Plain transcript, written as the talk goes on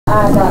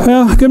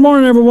Well, good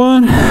morning,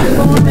 everyone.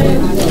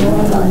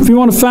 If you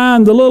want to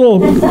find the little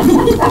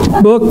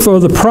book for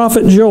the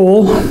prophet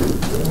Joel,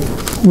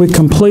 we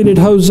completed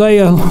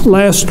Hosea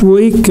last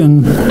week,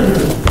 and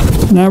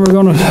now we're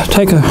going to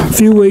take a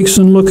few weeks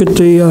and look at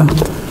the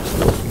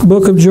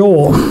book of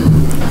Joel.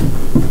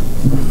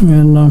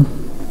 And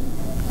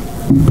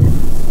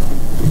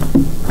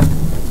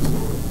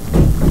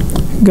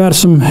got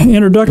some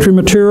introductory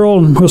material,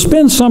 and we'll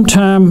spend some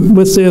time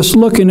with this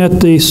looking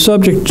at the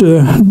subject,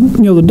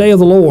 the day of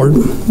the Lord.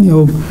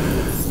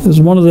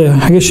 Is one of the,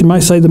 I guess you might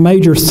say, the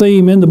major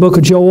theme in the book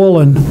of Joel,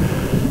 and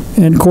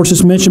of course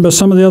it's mentioned by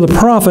some of the other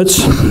prophets,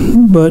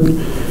 but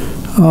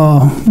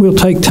we'll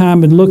take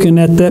time in looking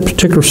at that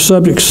particular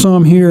subject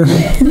some here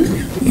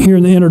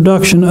in the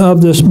introduction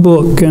of this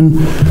book. And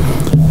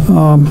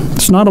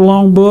it's not a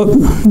long book,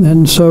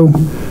 and so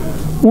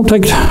won't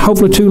take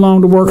hopefully too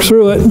long to work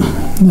through it,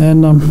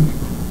 and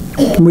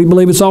we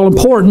believe it's all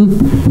important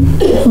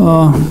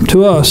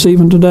to us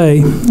even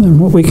today, and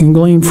what we can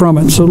glean from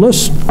it. So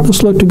let's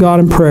look to God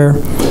in prayer.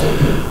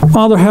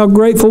 Father, how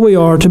grateful we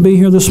are to be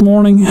here this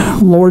morning.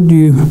 Lord,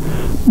 you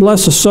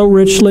bless us so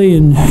richly,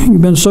 and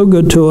you've been so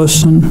good to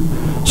us, and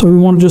so we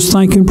want to just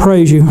thank you and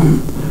praise you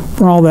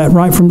for all that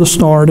right from the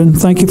start, and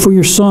thank you for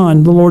your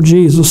Son, the Lord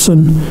Jesus,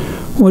 and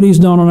what he's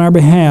done on our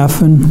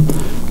behalf, and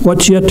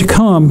what's yet to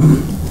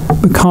come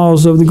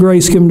because of the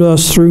grace given to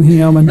us through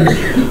him. And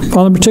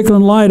Father, in particular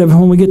in light of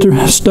when we get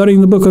to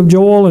studying the book of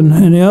Joel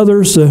and the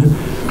others,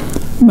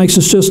 makes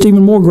us just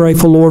even more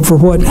grateful, Lord, for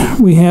what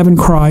we have in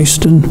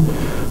Christ, and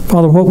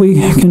Father, what we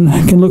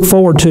can look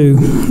forward to.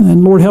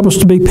 And Lord, help us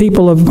to be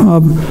people of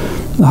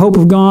the hope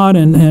of God,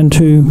 and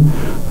to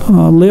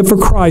live for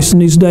Christ in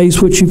these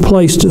days which you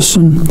placed us.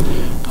 And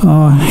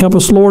help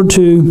us, Lord,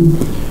 to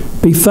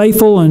be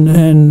faithful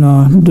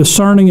and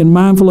discerning and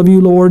mindful of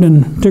you, Lord,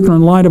 and particularly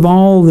in light of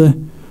all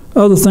the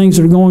other things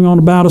that are going on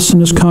about us in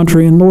this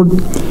country. And Lord,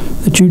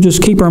 that you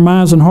just keep our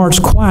minds and hearts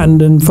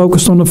quietened and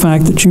focused on the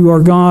fact that you are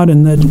God,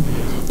 and that,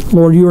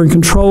 Lord, you are in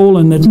control,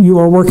 and that you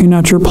are working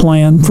out your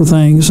plan for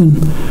things. And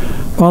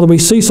Father, we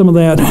see some of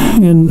that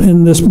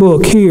in this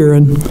book here.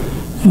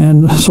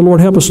 And so,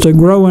 Lord, help us to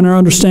grow in our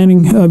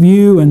understanding of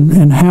you,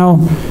 and how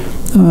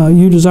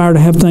you desire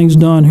to have things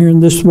done here in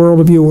this world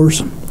of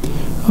yours.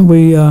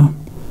 We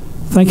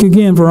thank you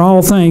again for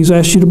all things. I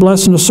ask you to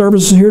bless in the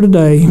services here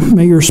today.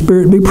 May your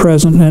Spirit be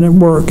present and at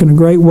work in a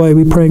great way.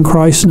 We pray in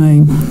Christ's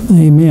name.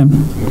 Amen.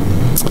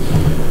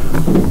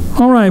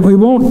 All right, we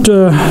won't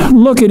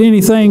look at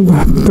anything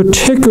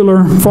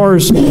particular as far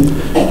as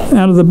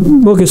out of the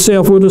book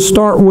itself. We'll just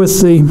start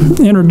with the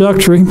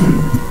introductory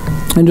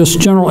and just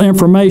general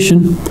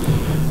information.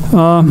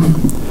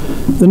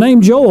 The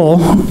name Joel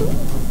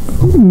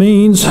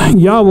means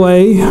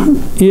Yahweh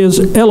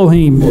is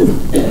Elohim,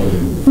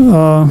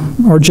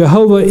 or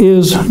Jehovah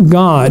is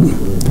God.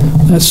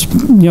 That's,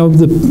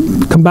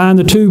 combine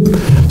the two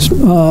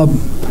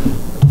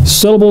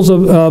syllables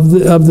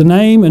of the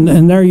name,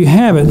 and there you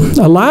have it.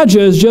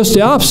 Elijah is just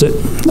the opposite.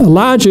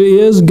 Elijah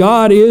is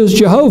God is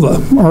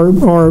Jehovah,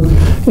 or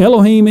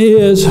Elohim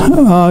is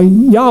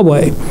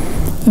Yahweh.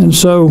 And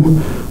so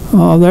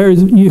there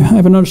you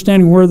have an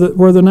understanding where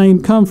the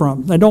name come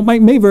from. They don't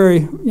make me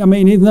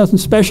there's nothing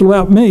special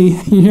about me.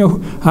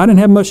 I didn't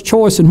have much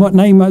choice in what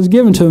name was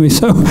given to me,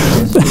 so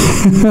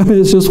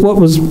it's just what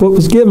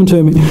was given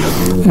to me.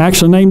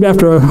 Actually named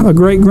after a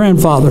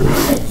great-grandfather,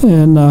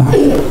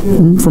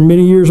 and from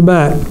many years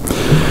back.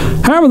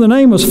 However, the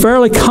name was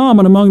fairly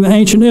common among the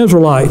ancient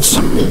Israelites,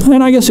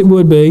 and I guess it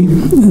would be,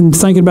 in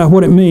thinking about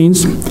what it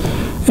means.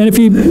 And if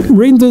you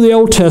read through the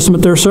Old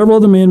Testament, there are several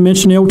other men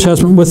mentioned in the Old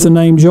Testament with the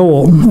name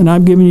Joel, and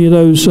I've given you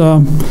those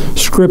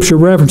scripture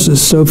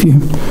references. So if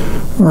you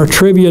are a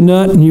trivia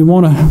nut and you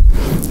want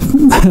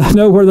to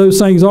know where those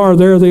things are,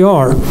 there they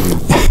are,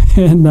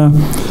 and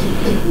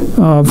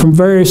from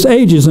various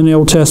ages in the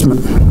Old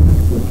Testament.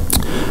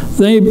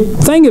 The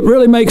thing that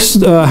really makes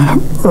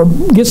or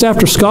gets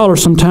after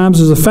scholars sometimes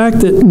is the fact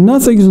that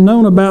nothing is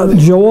known about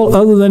Joel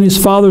other than his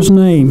father's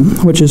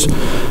name, which is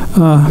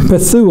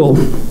Bethuel.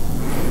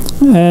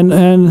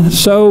 And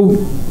so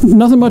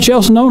nothing much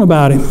else known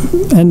about him.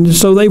 And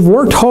so they've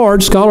worked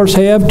hard, scholars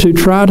have, to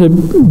try to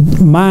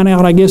mine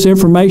out, I guess,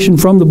 information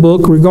from the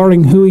book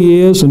regarding who he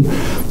is, and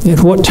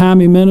at what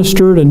time he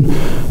ministered, and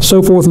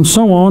so forth and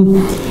so on.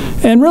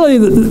 And really,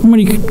 when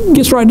he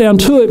gets right down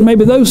to it,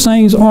 maybe those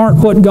things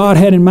aren't what God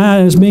had in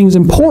mind as being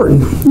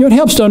important. It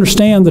helps to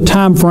understand the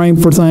time frame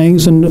for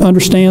things, and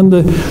understand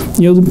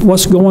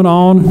what's going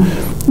on.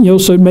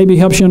 So it maybe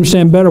helps you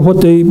understand better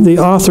what the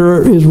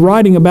author is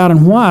writing about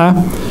and why.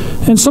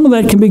 And some of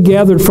that can be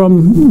gathered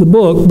from the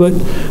book, but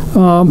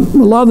a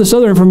lot of this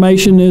other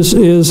information is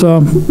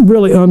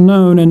really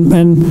unknown,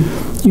 and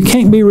you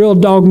can't be real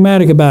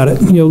dogmatic about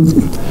it.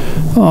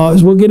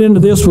 As we'll get into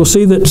this, we'll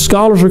see that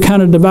scholars are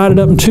kind of divided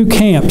up in two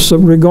camps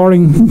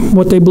regarding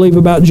what they believe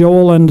about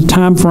Joel and the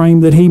time frame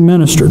that he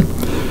ministered.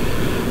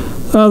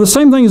 The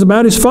same thing is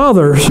about his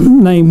father's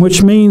name,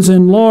 which means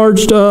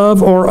enlarged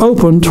of or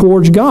open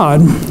towards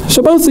God.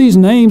 So both these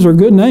names are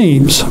good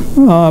names,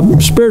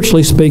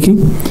 spiritually speaking.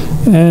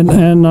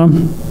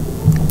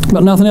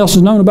 but nothing else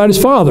is known about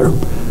his father.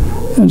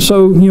 And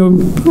so,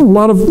 a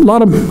lot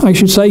of, I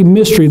should say,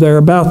 mystery there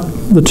about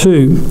the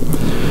two.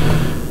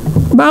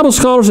 Bible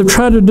scholars have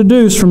tried to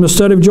deduce from the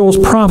study of Joel's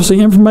prophecy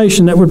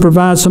information that would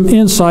provide some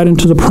insight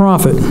into the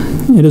prophet.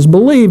 It is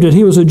believed that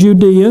he was a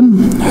Judean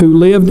who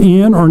lived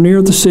in or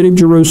near the city of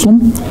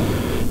Jerusalem.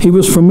 He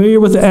was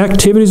familiar with the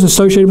activities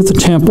associated with the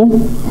temple,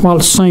 while at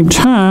the same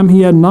time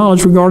he had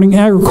knowledge regarding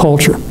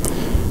agriculture.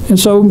 And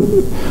so,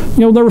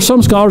 there were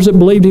some scholars that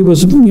believed he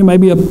was,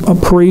 maybe a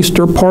priest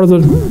or part of the,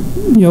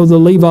 the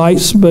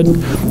Levites, but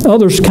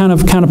others kind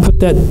of put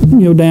that,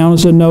 down and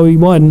said no, he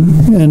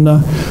wasn't. And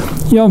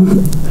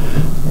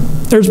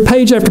there's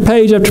page after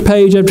page after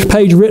page after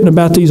page written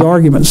about these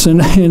arguments, and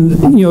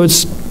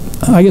it's,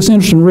 I guess,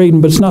 interesting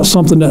reading, but it's not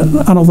something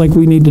that I don't think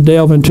we need to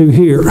delve into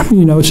here.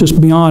 It's just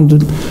beyond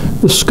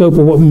the scope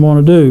of what we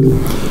want to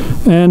do.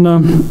 And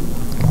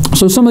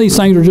so some of these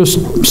things are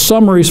just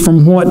summaries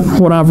from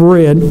what I've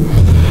read.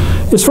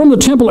 It's from the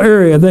temple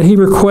area that he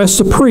requests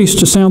the priest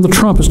to sound the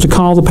trumpets to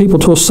call the people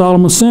to a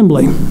solemn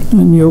assembly.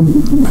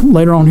 And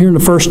later on here in the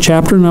first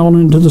chapter and on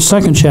into the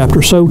second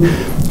chapter. So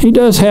he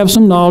does have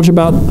some knowledge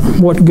about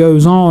what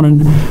goes on,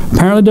 and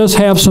apparently does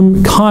have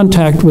some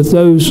contact with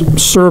those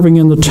serving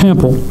in the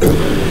temple.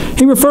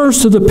 He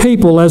refers to the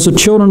people as the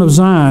children of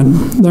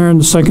Zion there in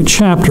the second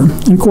chapter.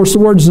 And of course the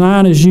word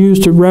Zion is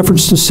used to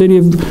reference the city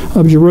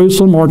of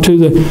Jerusalem, or to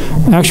the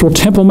actual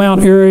Temple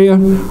Mount area,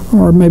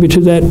 or maybe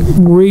to that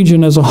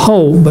region as a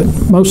whole, but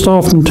most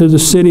often to the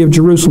city of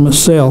Jerusalem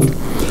itself.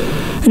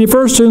 And he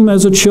refers to them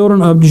as the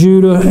children of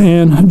Judah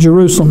and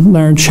Jerusalem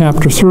there in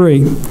chapter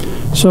 3.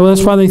 So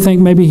that's why they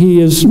think maybe he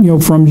is,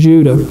 from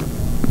Judah.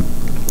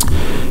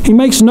 He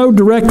makes no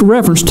direct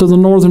reference to the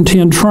northern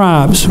 10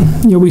 tribes.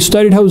 We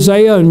studied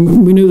Hosea,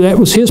 and we knew that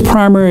was his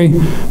primary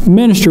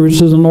ministry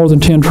to the northern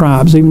 10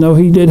 tribes, even though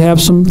he did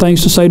have some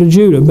things to say to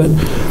Judah.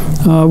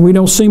 But we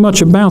don't see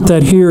much about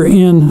that here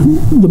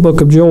in the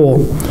book of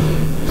Joel.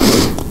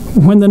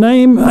 When the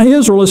name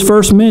Israel is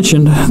first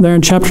mentioned there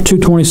in chapter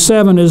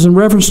 2:27, is in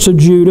reference to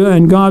Judah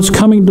and God's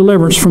coming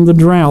deliverance from the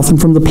drought and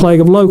from the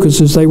plague of locusts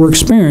as they were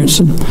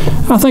experiencing.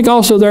 I think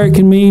also there it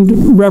can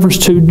mean reference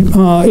to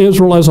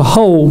Israel as a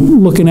whole,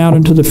 looking out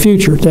into the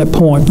future at that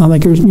point. I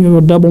think there's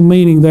a double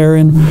meaning there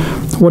in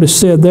what is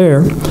said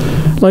there.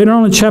 Later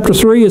on in chapter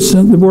 3,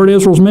 the word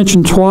Israel is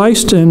mentioned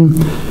twice, and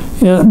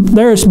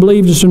there it's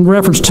believed it's in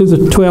reference to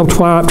the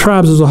 12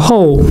 tribes as a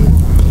whole.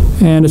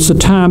 And it's the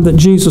time that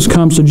Jesus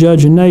comes to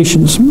judge the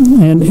nations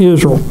and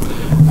Israel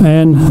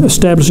and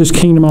establish his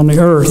kingdom on the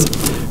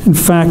earth. In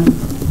fact,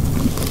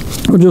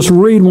 we'll just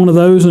read one of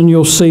those and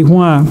you'll see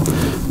why.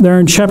 There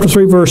in chapter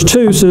 3, verse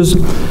 2 says,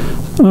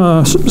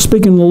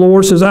 speaking the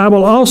Lord says, I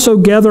will also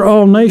gather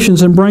all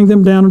nations and bring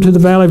them down into the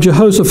valley of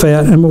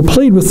Jehoshaphat, and will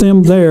plead with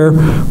them there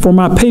for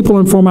my people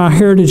and for my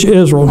heritage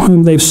Israel,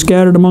 whom they've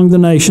scattered among the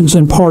nations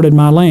and parted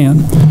my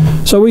land.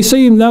 So we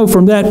see,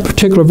 from that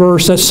particular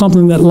verse, that's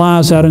something that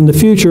lies out in the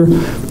future,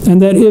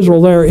 and that Israel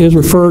there is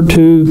referred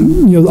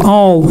to,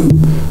 all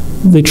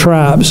the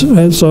tribes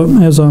as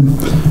a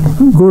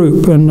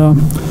group. And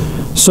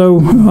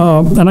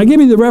and I give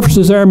you the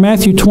references there.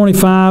 Matthew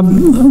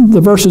 25,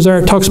 the verses there,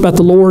 it talks about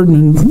the Lord,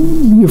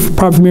 and you're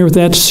probably familiar with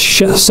that,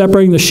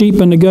 separating the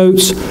sheep and the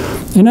goats.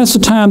 And that's the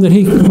time that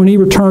when he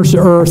returns to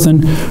earth,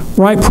 and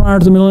right prior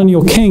to the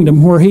millennial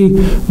kingdom, where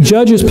he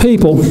judges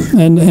people,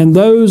 and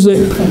those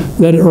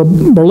that are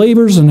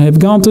believers and have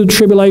gone through the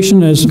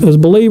tribulation as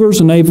believers,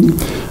 and they've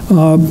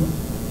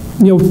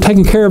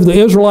taken care of the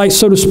Israelites,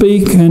 so to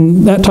speak,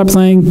 and that type of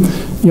thing,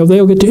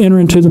 they'll get to enter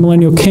into the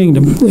millennial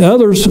kingdom. The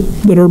others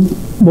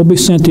will be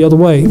sent the other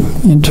way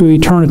into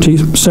eternity,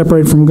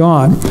 separated from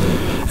God.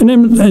 And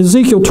then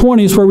Ezekiel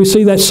 20 is where we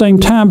see that same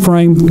time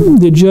frame,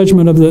 the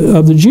judgment of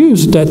the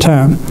Jews at that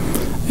time,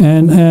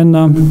 and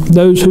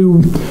those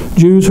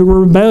Jews who were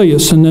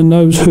rebellious, and then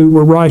those who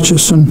were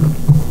righteous. And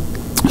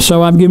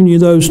so I've given you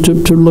those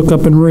to look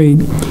up and read.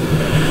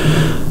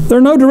 There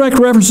are no direct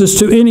references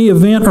to any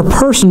event or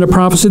person in the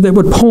prophecy that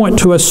would point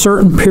to a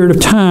certain period of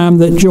time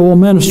that Joel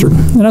ministered.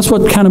 And that's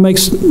what kind of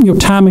makes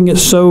timing it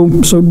so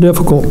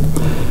difficult.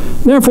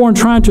 Therefore, in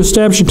trying to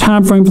establish a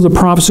time frame for the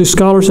prophecy,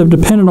 scholars have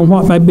depended on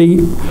what may be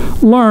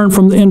learned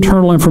from the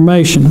internal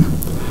information.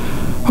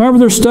 However,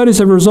 their studies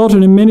have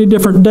resulted in many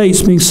different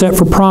dates being set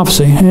for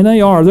prophecy, and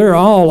they're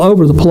all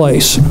over the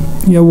place,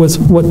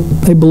 with what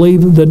they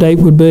believe the date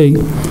would be.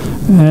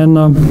 And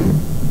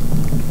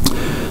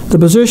the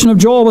position of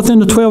Joel within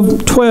the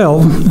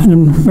 12,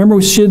 and remember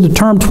we said the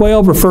term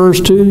 12 refers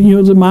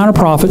to the minor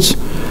prophets,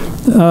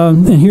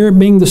 and here it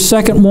being the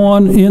second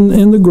one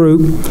in the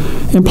group,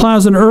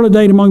 implies an early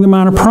date among the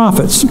minor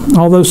prophets,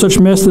 although such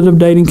method of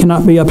dating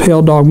cannot be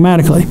upheld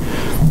dogmatically.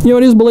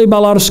 It is believed by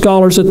a lot of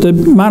scholars that the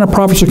minor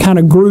prophets are kind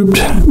of grouped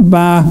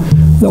by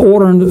the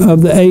order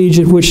of the age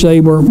at which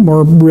they were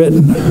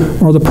written,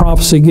 or the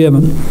prophecy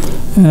given.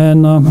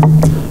 And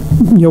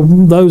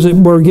those that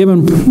were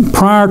given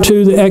prior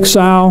to the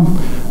exile,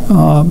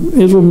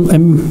 Israel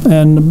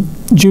and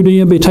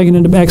Judea be taken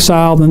into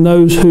exile, than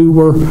those who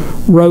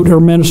wrote or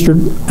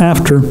ministered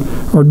after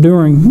or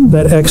during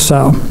that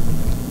exile.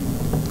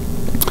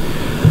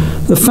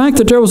 The fact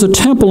that there was a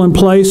temple in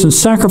place and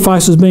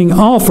sacrifices being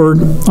offered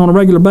on a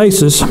regular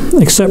basis,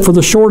 except for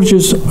the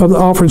shortages of the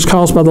offerings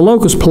caused by the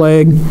locust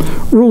plague,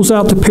 rules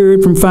out the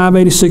period from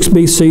 586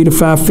 BC to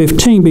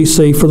 515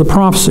 BC for the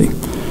prophecy.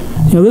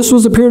 This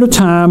was a period of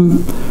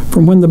time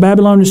from when the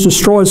Babylonians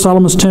destroyed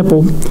Solomon's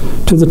temple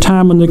to the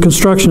time when the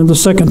construction of the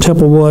second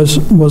temple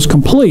was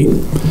complete.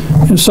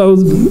 And so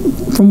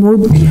from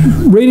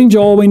reading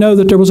Joel, we know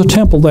that there was a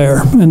temple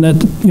there, and that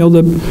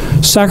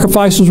the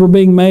sacrifices were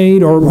being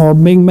made or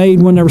being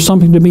made when there was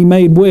something to be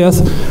made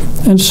with.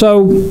 And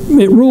so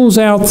it rules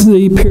out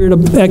the period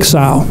of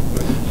exile.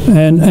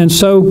 And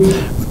so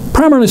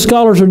primarily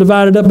scholars are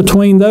divided up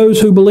between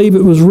those who believe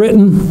it was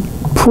written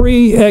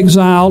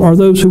pre-exile or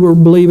those who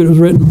believe it was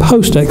written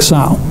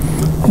post-exile.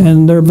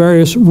 And there are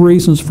various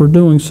reasons for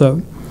doing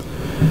so.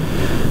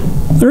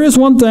 There is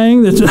one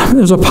thing that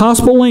there's a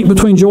possible link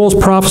between Joel's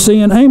prophecy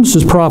and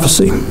Amos's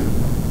prophecy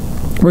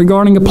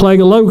regarding a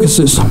plague of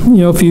locusts.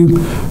 If you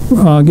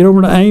get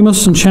over to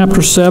Amos in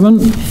chapter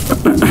 7,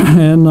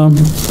 and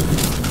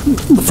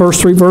the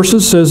first 3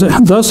 verses says,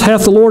 "Thus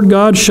hath the Lord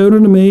God showed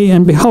unto me,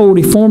 and behold,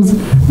 he formed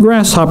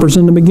grasshoppers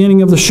in the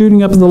beginning of the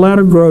shooting up of the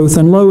latter growth,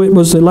 and lo, it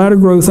was the latter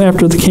growth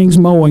after the king's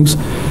mowings.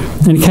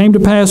 And it came to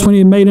pass, when he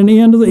had made an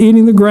end of the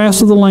eating the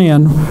grass of the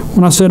land,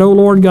 when I said, O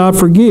Lord God,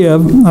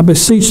 forgive, I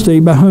beseech thee,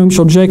 by whom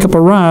shall Jacob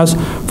arise,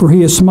 for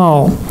he is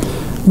small.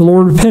 The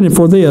Lord repented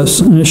for this,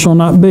 and it shall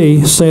not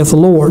be, saith the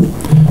Lord."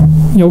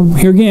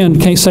 Here again,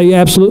 can't say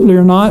absolutely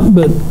or not,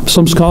 but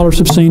some scholars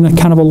have seen a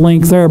kind of a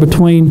link there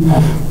between,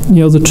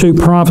 the two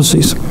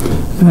prophecies.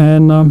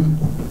 And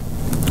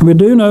we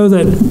do know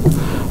that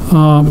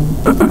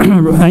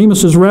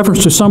Amos's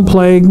reference to some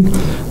plague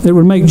that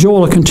would make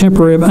Joel a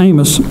contemporary of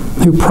Amos,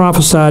 who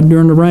prophesied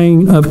during the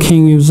reign of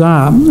King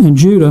Uzziah in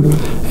Judah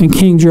and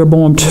King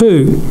Jeroboam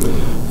II.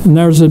 And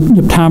there's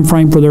the time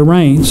frame for their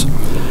reigns.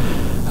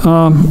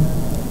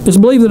 It's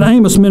believed that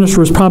Amos' ministry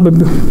was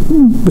probably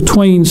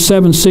between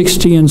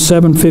 760 and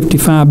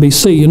 755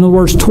 BC. In other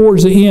words,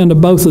 towards the end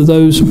of both of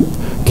those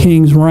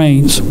kings'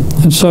 reigns.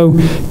 And so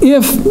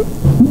if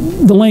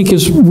the link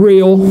is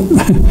real,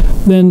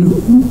 then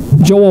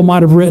Joel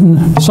might have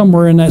written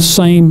somewhere in that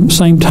same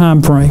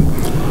time frame.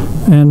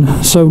 And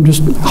so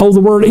just hold the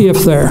word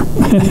 "if" there.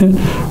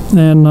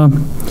 And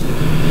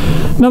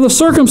now the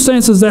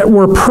circumstances that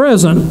were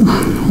present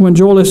when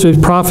Joel issued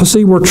his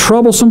prophecy were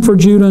troublesome for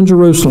Judah and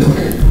Jerusalem.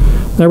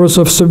 There was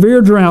a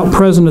severe drought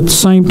present at the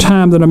same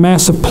time that a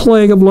massive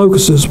plague of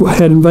locusts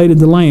had invaded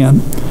the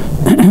land.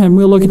 And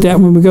we'll look at that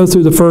when we go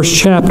through the first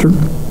chapter.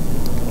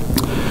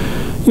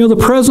 The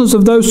presence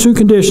of those two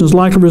conditions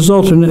likely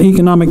resulted in an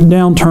economic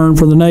downturn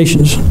for the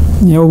nations.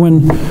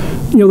 When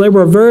they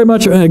were very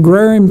much an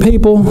agrarian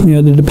people.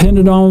 They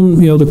depended on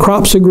the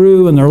crops they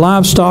grew and their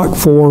livestock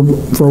for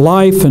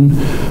life and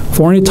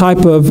for any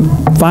type of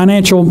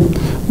financial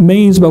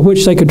means by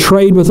which they could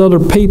trade with other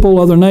people,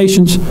 other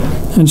nations.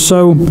 And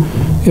so,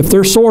 if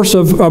their source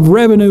of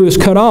revenue is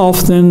cut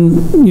off,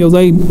 then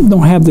they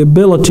don't have the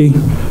ability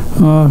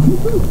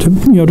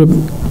to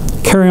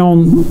carry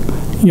on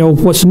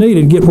what's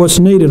needed, get what's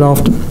needed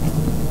often.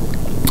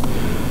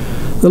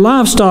 The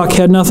livestock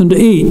had nothing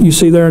to eat, you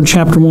see there in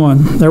chapter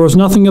 1. There was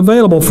nothing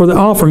available for the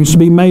offerings to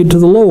be made to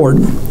the Lord.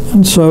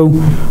 And so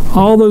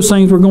all those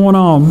things were going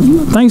on.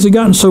 Things had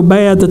gotten so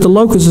bad that the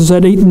locusts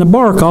had eaten the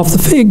bark off the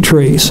fig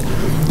trees.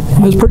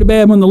 It was pretty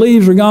bad when the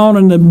leaves are gone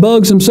and the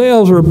bugs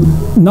themselves are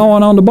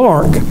gnawing on the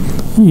bark.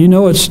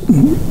 It's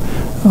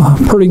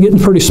getting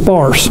pretty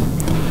sparse.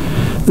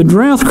 The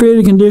drought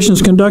created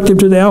conditions conducive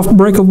to the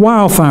outbreak of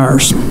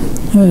wildfires.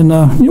 And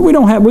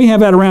we have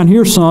that around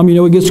here some.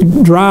 It gets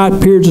dry at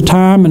periods of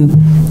time, and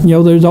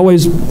there's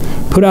always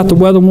put out the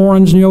weather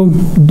warnings.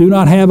 Do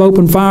not have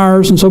open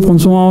fires and so forth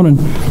and so on. And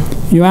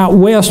out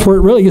west where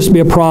it really gets to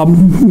be a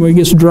problem, where it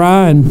gets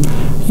dry and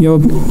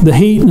the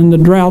heat and the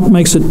drought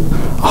makes it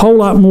a whole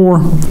lot more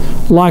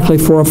likely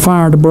for a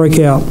fire to break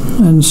out.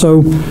 And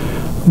so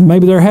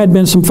maybe there had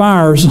been some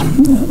fires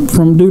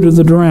due to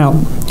the drought.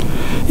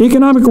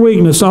 Economic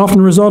weakness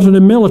often resulted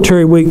in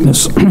military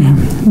weakness.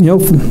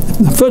 If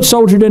the foot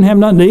soldier didn't have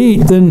nothing to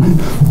eat, then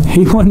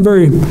he couldn't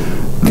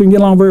get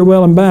along very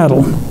well in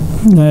battle.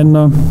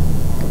 And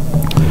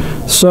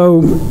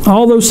so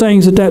all those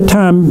things at that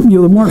time, they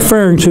weren't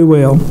faring too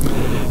well.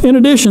 In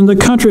addition, the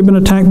country had been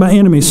attacked by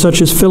enemies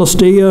such as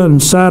Philistia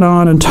and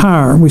Sidon and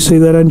Tyre. We see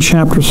that in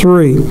chapter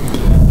 3.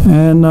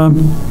 And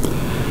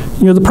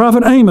the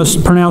prophet Amos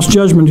pronounced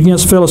judgment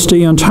against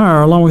Philistia and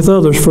Tyre, along with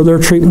others, for their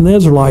treatment of the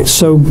Israelites.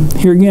 So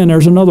here again,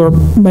 there's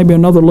maybe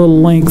another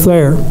little link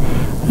there.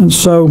 And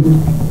so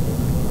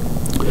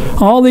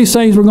all these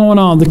things were going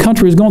on. The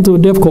country was going through a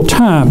difficult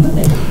time.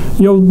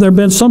 There have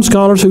been some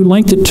scholars who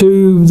linked it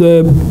to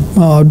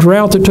the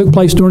drought that took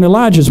place during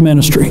Elijah's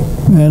ministry.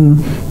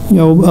 And,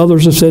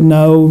 others have said,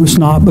 no, it's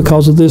not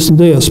because of this and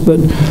this. But,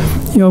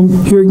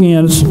 here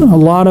again, it's a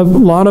lot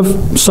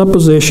of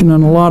supposition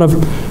and a lot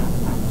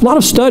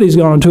of studies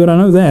gone into it. I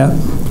know that.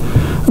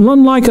 And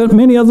unlike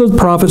many other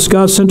prophets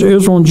God sent to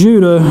Israel and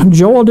Judah,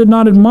 Joel did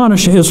not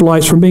admonish the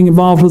Israelites from being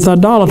involved with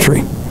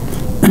idolatry.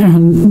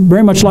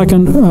 Very much like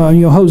in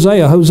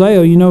Hosea.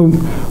 Hosea,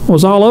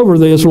 was all over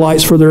the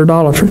Israelites for their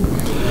idolatry.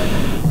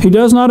 He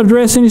does not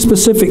address any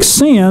specific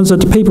sins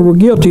that the people were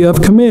guilty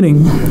of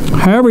committing.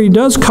 However, he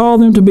does call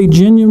them to be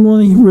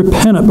genuinely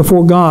repentant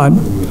before God,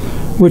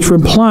 which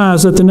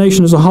implies that the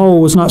nation as a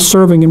whole was not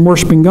serving and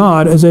worshiping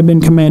God as they'd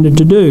been commanded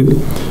to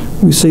do.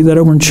 We see that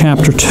over in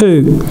chapter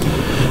 2.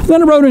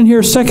 Then I wrote in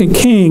here 2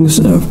 Kings,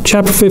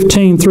 chapter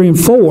 15, 3 and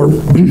 4.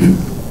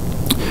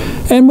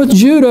 And with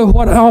Judah,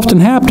 what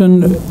often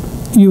happened,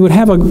 you would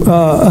have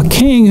a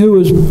king who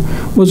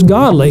was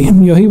godly.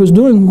 He was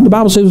doing, the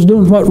Bible says, was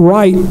doing what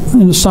right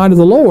in the sight of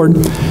the Lord.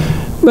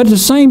 But at the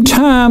same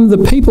time, the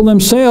people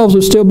themselves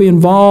would still be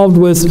involved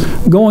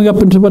with going up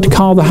into what they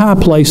call the high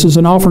places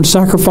and offering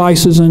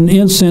sacrifices and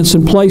incense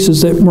in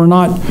places that were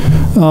not,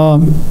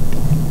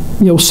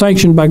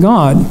 sanctioned by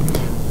God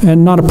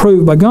and not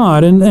approved by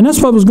God. And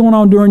that's what was going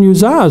on during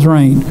Uzziah's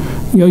reign.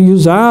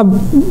 Uzziah,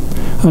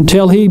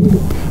 until he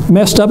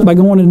messed up by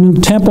going into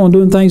the temple and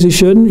doing things he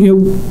shouldn't,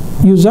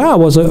 Uzziah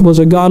was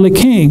a godly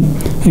king.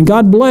 And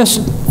God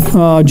blessed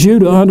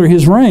Judah under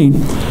his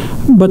reign.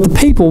 But the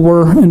people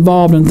were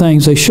involved in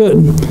things they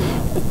shouldn't.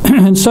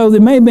 And so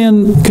there may have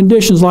been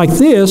conditions like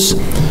this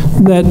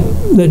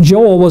that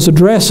Joel was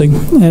addressing,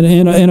 and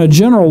in a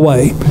general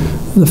way.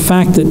 The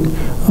fact that,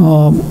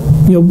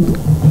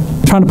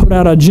 trying to put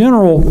out a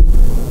general,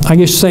 I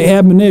guess you say,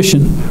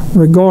 admonition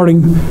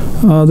regarding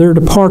their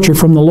departure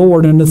from the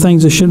Lord and the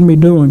things they shouldn't be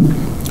doing.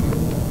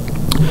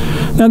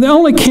 Now, the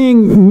only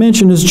king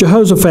mentioned is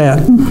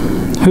Jehoshaphat,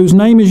 whose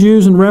name is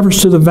used in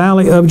reference to the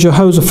valley of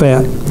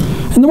Jehoshaphat.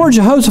 And the word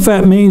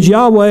Jehoshaphat means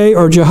Yahweh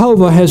or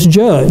Jehovah has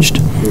judged.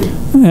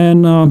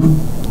 And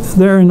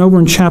there and over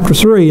in chapter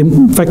 3,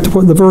 in fact,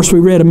 the verse we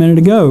read a minute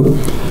ago.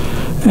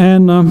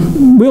 And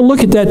we'll look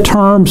at that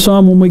term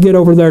some when we get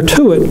over there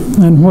to it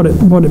and what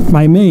it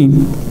may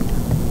mean.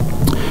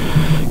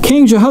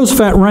 King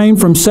Jehoshaphat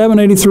reigned from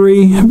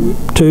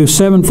 783 to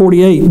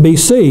 748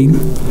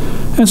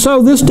 BC. And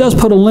so this does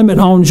put a limit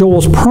on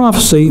Joel's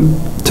prophecy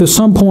to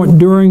some point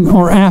during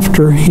or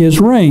after his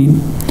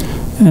reign.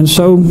 And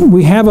so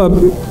we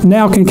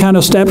now can kind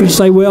of establish and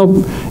say,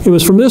 well, it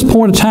was from this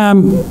point of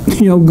time,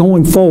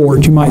 going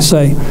forward, you might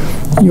say.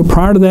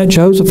 Prior to that,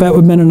 Jehoshaphat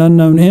would have been an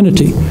unknown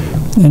entity.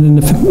 And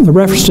the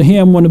reference to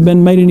him wouldn't have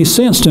been made any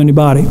sense to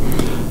anybody.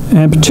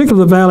 And particularly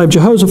the valley of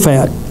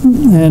Jehoshaphat.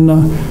 And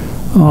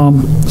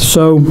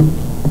so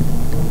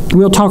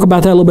we'll talk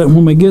about that a little bit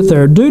when we get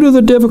there. Due to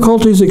the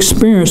difficulties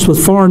experienced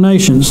with foreign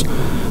nations,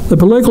 the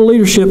political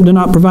leadership did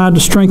not provide the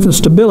strength and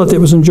stability that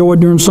was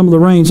enjoyed during some of the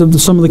reigns of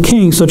some of the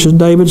kings, such as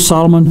David,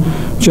 Solomon,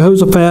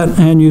 Jehoshaphat,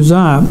 and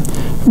Uzziah.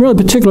 Really,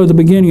 particularly the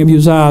beginning of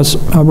Uzziah's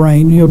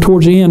reign.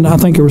 Towards the end, I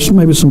think there was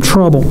maybe some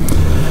trouble.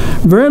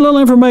 Very little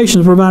information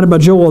is provided by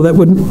Joel that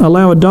would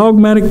allow a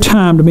dogmatic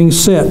time to be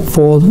set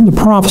for the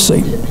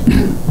prophecy.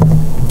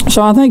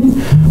 So I think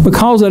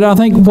because of that, I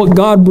think what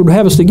God would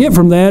have us to get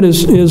from that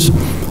is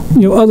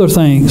other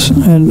things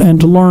and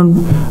to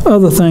learn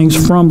other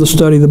things from the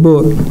study of the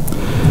book.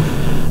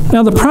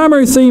 Now, the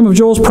primary theme of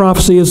Joel's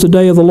prophecy is the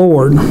day of the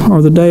Lord,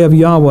 or the day of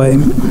Yahweh.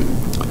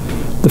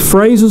 The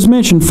phrase is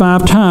mentioned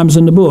 5 times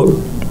in the book.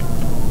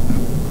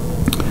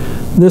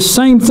 This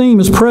same theme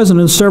is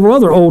present in several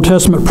other Old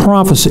Testament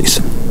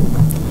prophecies.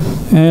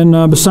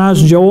 And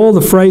besides Joel,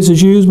 the phrase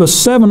is used by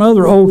 7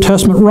 other Old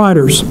Testament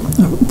writers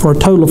for a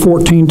total of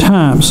 14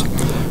 times.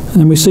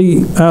 And we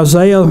see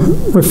Isaiah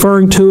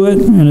referring to it,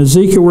 and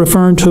Ezekiel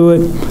referring to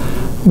it.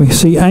 We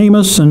see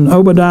Amos and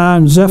Obadiah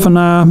and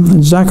Zephaniah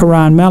and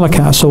Zechariah and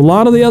Malachi. So a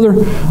lot of the other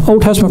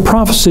Old Testament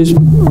prophecies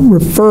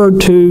referred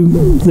to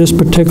this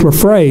particular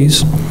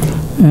phrase.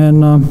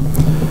 And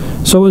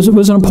so it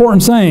was an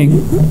important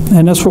thing.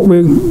 And that's what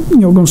we're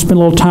going to spend a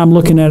little time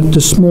looking at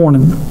this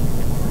morning.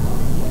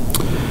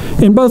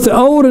 In both the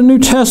Old and New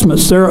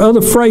Testaments, there are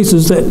other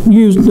phrases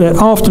that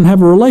often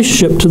have a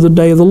relationship to the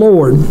day of the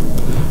Lord.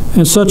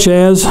 And such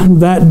as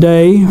that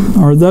day,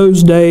 or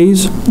those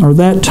days, or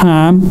that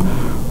time,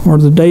 or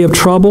the day of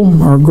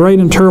trouble, or great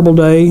and terrible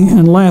day,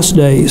 and last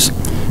days.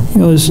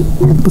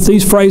 With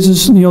these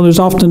phrases, there's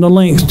often a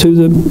link to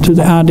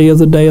the idea of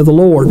the day of the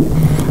Lord.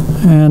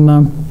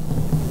 And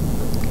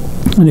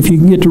if you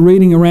can get to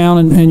reading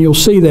around, and you'll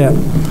see that.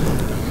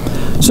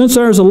 Since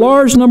there is a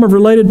large number of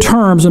related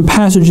terms and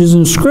passages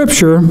in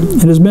Scripture,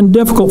 it has been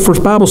difficult for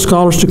Bible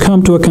scholars to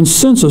come to a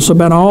consensus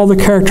about all the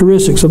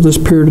characteristics of this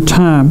period of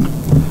time.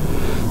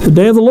 The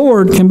day of the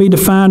Lord can be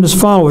defined as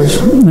follows.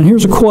 And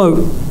here's a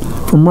quote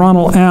from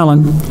Ronald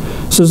Allen.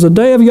 It says, the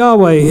day of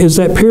Yahweh is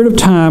that period of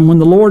time when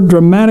the Lord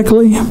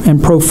dramatically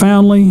and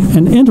profoundly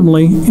and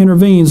intimately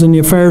intervenes in the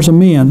affairs of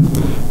men,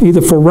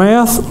 either for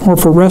wrath or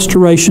for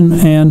restoration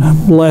and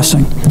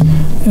blessing.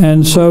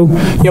 And so,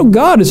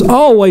 God is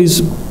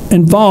always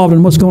involved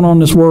in what's going on in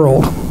this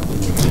world.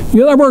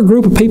 There were a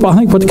group of people, I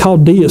think what they call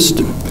deists,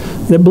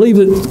 that believe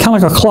that it's kind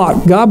of like a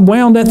clock. God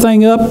wound that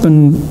thing up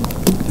and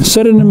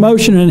set it in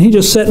motion, and he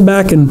just sat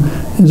back and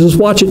just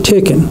watch it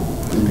ticking,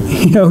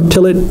 till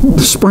the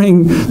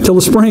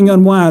spring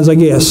unwinds, I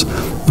guess,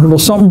 or till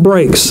something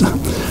breaks.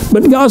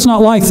 But God's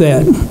not like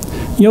that.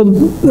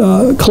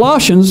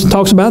 Colossians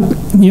talks about,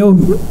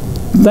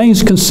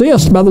 things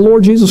consist by the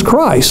Lord Jesus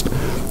Christ.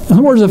 In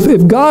other words,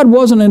 if God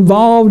wasn't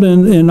involved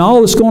in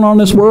all that's going on in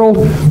this world,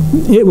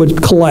 it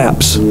would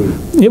collapse.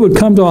 It would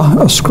come to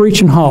a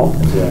screeching halt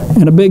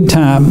in a big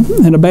time,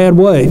 in a bad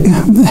way.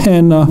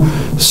 And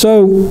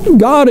so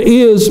God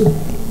is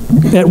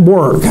at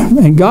work,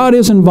 and God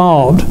is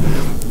involved.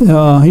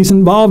 He's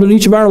involved in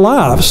each of our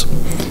lives.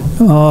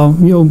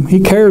 He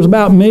cares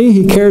about me.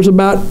 He cares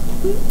about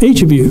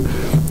each of you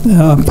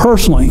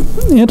personally,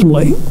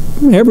 intimately,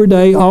 every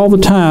day, all the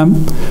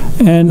time.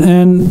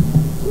 And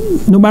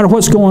no matter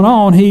what's going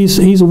on,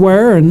 he's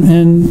aware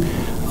and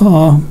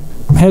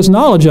has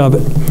knowledge of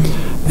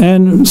it.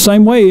 And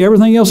same way,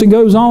 everything else that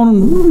goes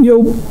on,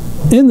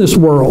 in this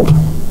world,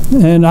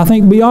 and I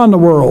think beyond the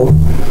world.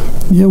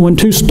 When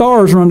two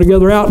stars run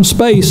together out in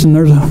space and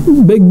there's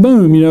a big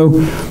boom,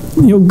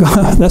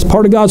 God, that's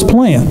part of God's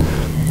plan.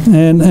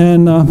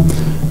 And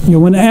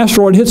when the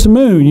asteroid hits the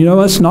moon,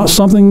 that's not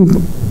something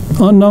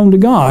unknown to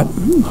God,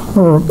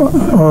 or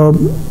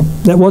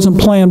that wasn't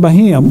planned by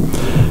Him.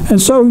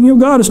 And so,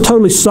 God is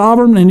totally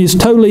sovereign, and He's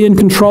totally in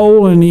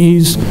control, and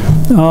He's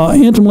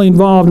intimately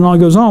involved in all that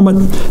goes on. But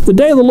the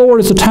day of the Lord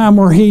is a time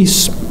where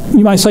He's,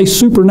 you might say,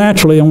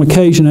 supernaturally on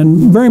occasion,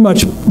 and very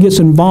much gets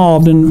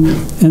involved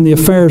in the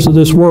affairs of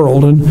this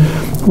world. And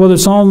whether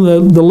it's on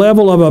the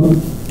level of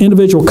an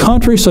individual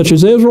country, such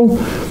as Israel,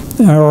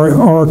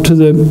 or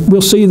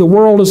we'll see the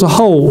world as a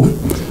whole.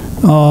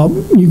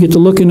 You get to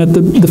looking at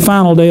the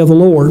final day of the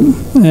Lord,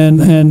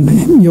 and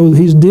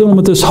He's dealing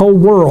with this whole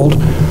world.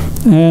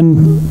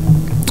 And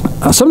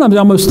sometimes I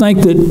almost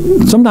think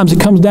that sometimes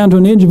it comes down to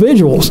an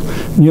individual's.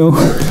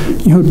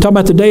 Talk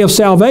about the day of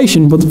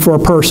salvation for a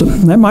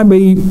person. That might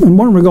be, in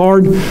one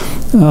regard,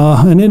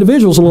 an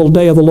individual's little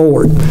day of the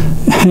Lord,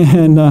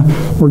 and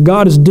where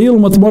God is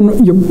dealing with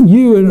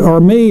you or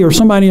me or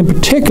somebody in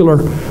particular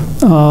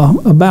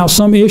about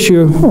some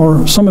issue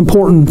or some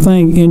important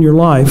thing in your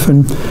life.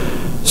 And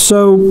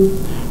so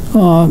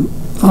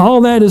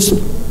all that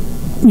is,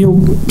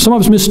 some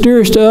of it's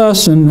mysterious to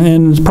us,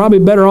 and it's probably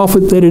better off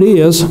that it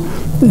is.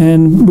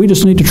 And we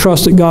just need to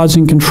trust that God's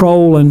in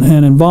control and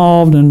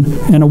involved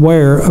and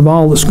aware of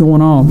all that's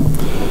going on.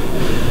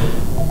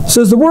 It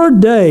says the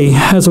word day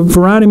has a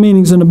variety of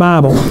meanings in the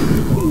Bible.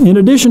 In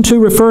addition to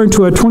referring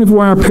to a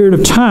 24-hour period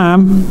of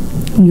time,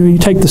 you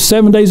take the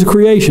 7 days of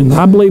creation.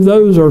 I believe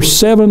those are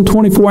 7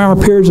 24-hour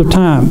periods of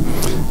time.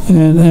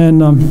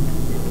 And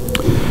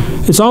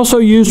it's also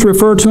used to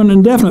refer to an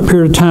indefinite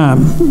period of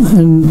time.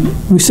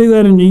 And we see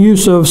that in the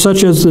use of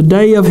such as the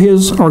day of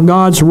His or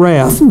God's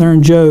wrath, there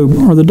in Job,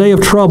 or the day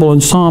of trouble in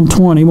Psalm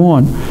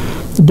 21.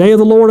 The day of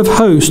the Lord of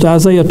hosts,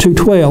 Isaiah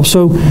 2:12.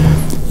 So,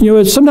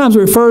 sometimes it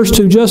refers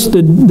to just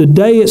the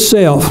day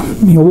itself,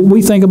 what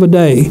we think of a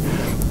day.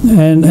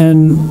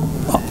 And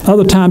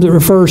other times it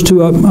refers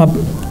to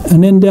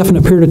an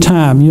indefinite period of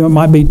time. It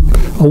might be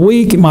a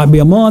week, it might be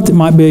a month, it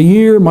might be a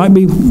year, it might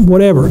be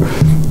whatever.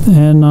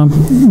 And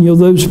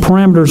those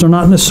parameters are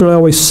not necessarily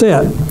always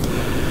set.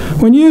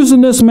 When used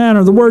in this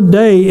manner, the word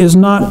day is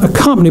not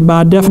accompanied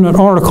by a definite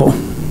article.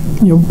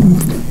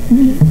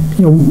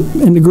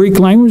 In the Greek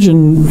language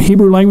and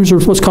Hebrew language,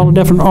 there's what's called a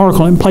definite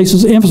article, and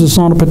places emphasis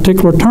on a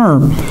particular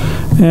term.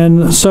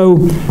 And so,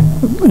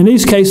 in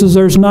these cases,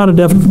 there's not a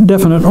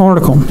definite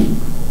article.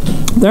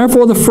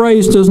 Therefore, the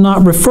phrase does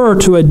not refer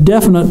to a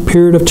definite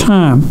period of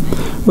time,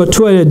 but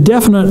to a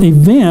definite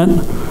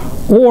event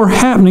or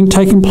happening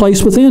taking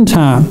place within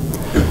time.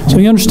 So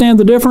you understand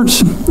the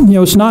difference?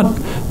 It's not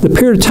the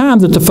period of time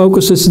that the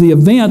focus is, the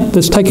event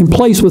that's taking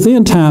place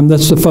within time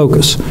that's the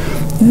focus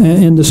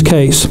in this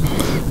case.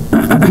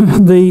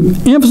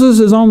 The emphasis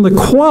is on the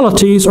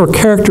qualities or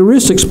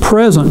characteristics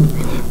present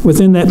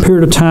within that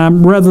period of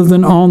time rather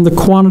than on the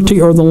quantity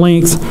or the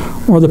length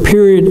or the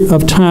period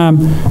of time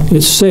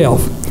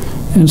itself.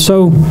 And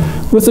so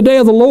with the day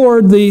of the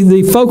Lord,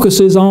 the focus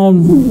is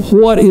on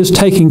what is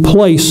taking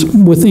place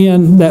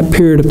within that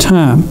period of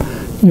time.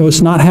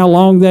 It's not how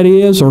long that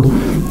is or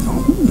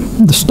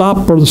the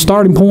stop or the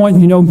starting point.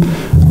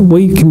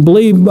 We can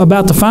believe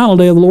about the final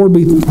day of the Lord.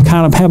 We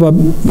kind of have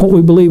what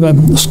we believe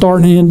a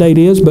start and end date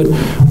is, but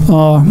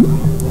a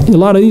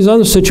lot of these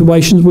other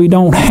situations we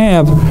don't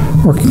have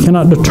or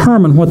cannot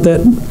determine what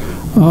that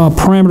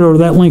parameter or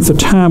that length of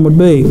time would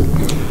be.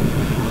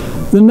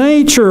 The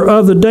nature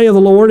of the day of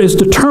the Lord is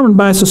determined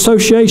by its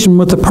association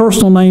with the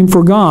personal name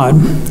for God.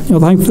 I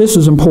think this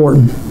is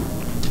important.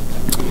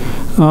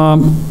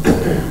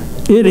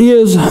 it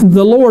is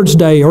the Lord's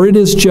day, or it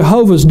is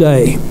Jehovah's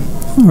day,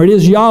 or it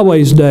is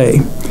Yahweh's day.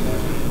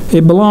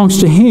 It belongs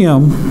to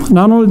Him.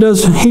 Not only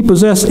does He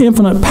possess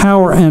infinite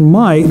power and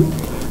might,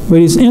 but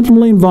He's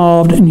intimately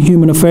involved in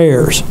human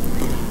affairs.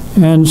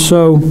 And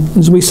so,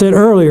 as we said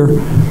earlier,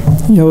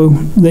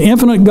 the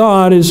infinite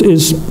God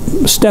is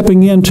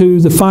stepping into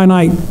the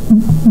finite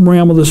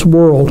realm of this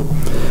world.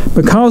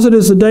 Because it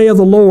is the day of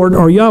the Lord,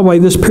 or Yahweh,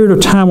 this period of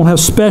time will have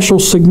special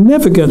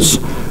significance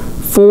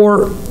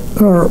for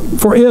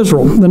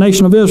Israel, the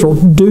nation of Israel,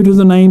 due to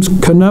the name's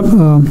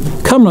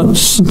covenant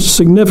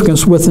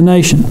significance with the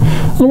nation. In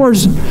other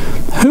words,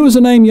 who was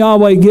the name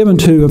Yahweh given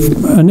to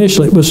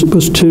initially? It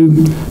was to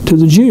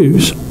the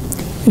Jews.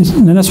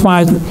 And that's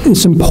why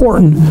it's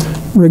important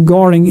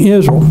regarding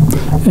Israel.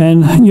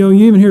 And you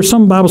even hear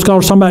some Bible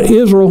scholars talking about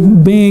Israel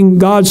being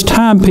God's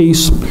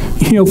timepiece,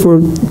 for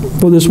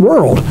this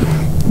world.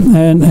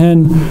 And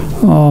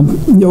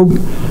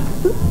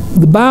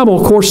the Bible,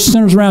 of course,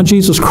 centers around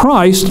Jesus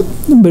Christ,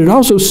 but it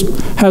also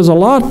has a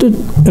lot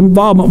of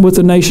involvement with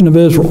the nation of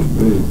Israel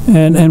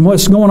and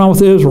what's going on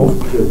with Israel.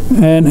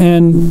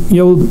 And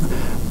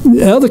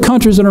the other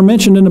countries that are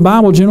mentioned in the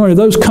Bible generally are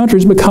those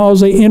countries because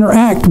they have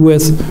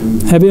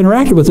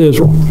interacted with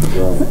Israel.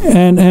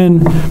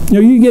 And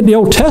you get the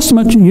Old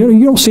Testament,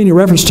 you don't see any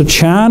reference to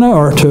China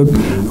or to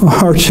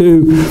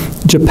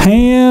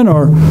Japan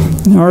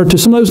or to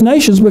some of those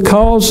nations,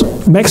 because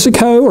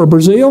Mexico or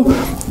Brazil,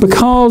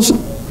 because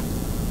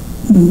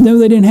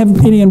they didn't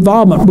have any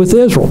involvement with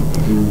Israel,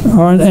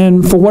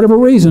 and for whatever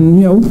reason,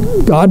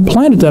 God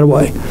planned it that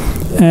way.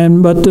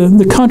 But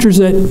the countries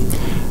that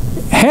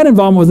had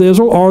involvement with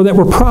Israel, or that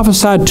were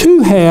prophesied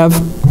to have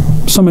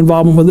some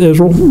involvement with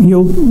Israel,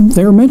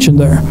 they're mentioned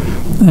there.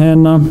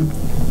 And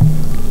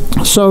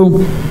so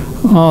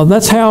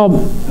that's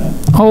how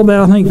all that,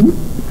 I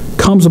think,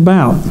 comes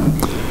about.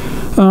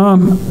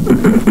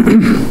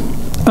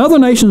 Other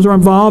nations are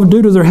involved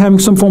due to their having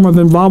some form of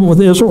involvement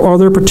with Israel or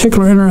their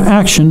particular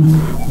interaction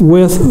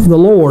with the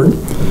Lord.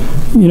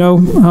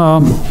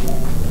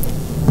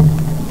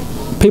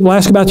 People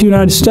ask about the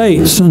United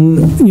States,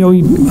 and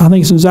I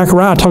think it's in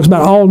Zechariah, it talks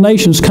about all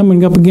nations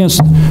coming up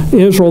against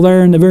Israel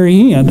there in the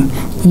very end.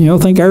 I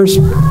think there's,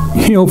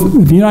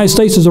 if the United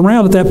States is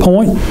around at that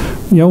point,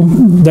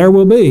 there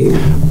will be.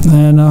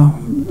 And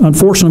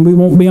unfortunately, we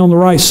won't be on the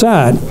right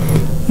side.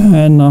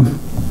 And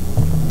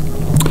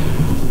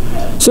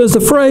says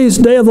the phrase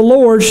 "day of the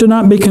Lord" should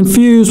not be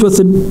confused with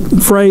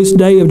the phrase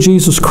 "day of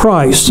Jesus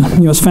Christ."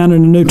 It's found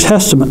in the New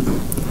Testament,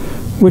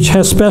 which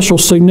has special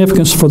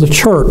significance for the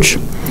church.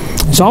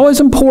 It's always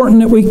important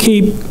that we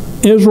keep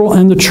Israel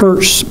and the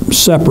church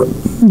separate.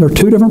 They're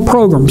two different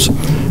programs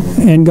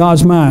in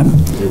God's mind.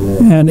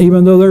 And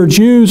even though there are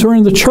Jews who are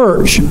in the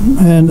church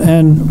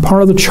and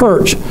part of the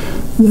church,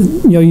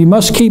 you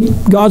must keep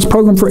God's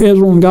program for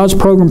Israel and God's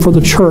program for the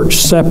church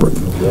separate.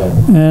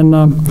 And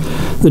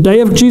the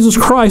day of Jesus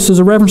Christ is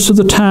a reference to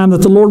the time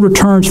that the Lord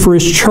returns for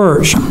His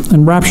church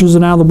and raptures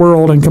it out of the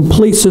world and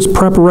completes its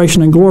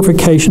preparation and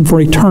glorification for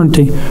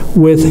eternity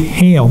with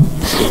Him.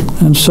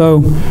 And so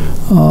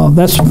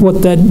that's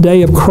what that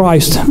day of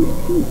Christ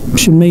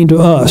should mean to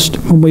us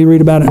when we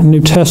read about it in the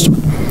New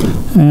Testament.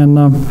 And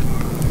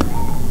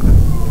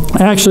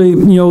actually,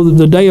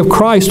 the day of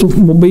Christ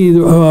will be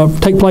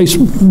take place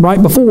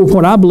right before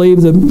what I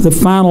believe the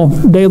final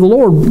day of the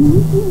Lord,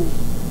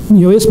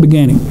 is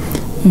beginning.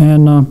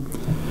 And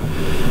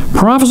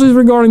prophecies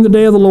regarding the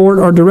day of the Lord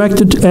are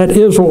directed at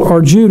Israel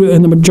or Judah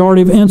in the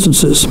majority of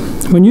instances.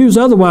 When used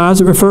otherwise,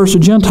 it refers to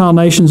Gentile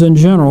nations in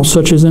general,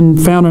 such as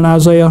found in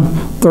Isaiah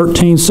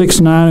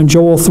 13:6-9 and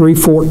Joel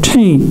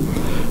 3:14,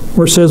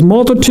 where it says,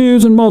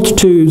 "Multitudes and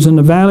multitudes in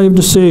the valley of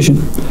decision,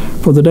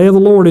 for the day of the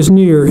Lord is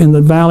near in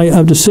the valley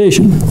of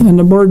decision." And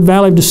the word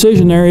valley of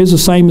decision there is the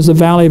same as the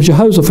valley of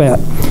Jehoshaphat.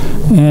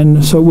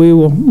 And so we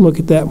will look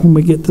at that when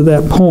we get to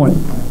that point.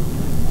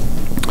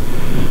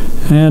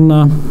 And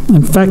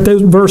in fact,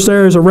 that verse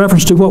there is a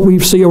reference to what we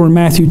see over in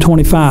Matthew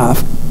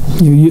 25.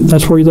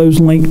 That's where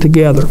those link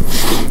together.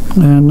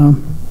 And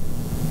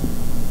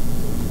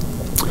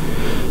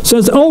it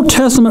says the Old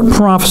Testament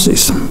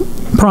prophets.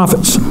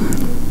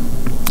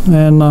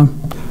 And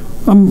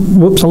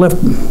whoops, I left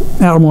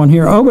out one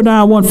here.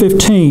 Obadiah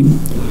 1:15.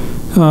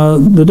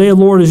 The day of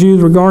the Lord is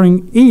used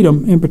regarding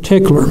Edom in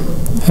particular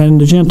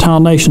and the Gentile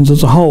nations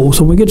as a whole.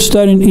 So when we get to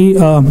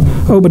studying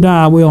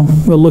Obadiah, we'll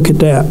look at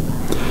that.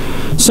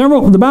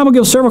 The Bible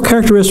gives several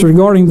characteristics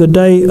regarding the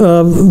day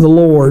of the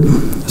Lord.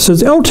 It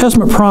says the Old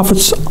Testament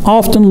prophets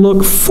often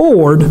look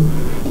forward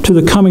to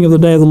the coming of the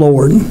day of the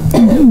Lord.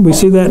 We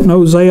see that in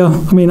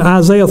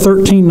Isaiah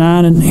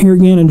 13:9, and here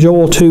again in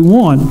Joel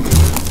 2:1.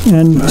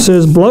 And it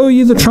says, "Blow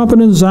ye the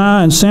trumpet in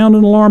Zion, and sound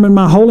an alarm in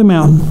my holy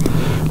mountain.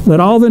 Let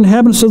all the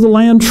inhabitants of the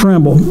land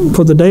tremble,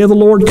 for the day of the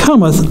Lord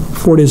cometh,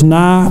 for it is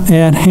nigh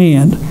at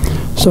hand."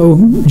 So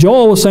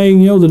Joel was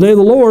saying, the day of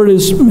the Lord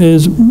is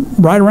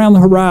right around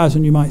the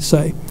horizon, you might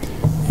say.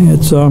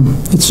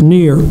 It's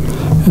near.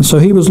 And so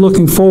he was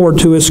looking forward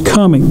to its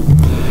coming.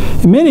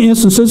 In many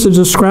instances, it's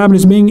described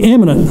as being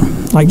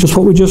imminent, like just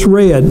what we just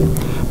read.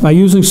 by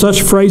using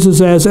such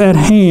phrases as at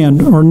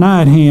hand or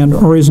nigh at hand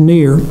or is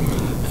near.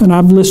 And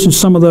I've listed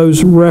some of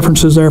those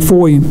references there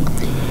for you.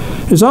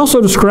 It's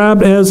also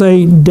described as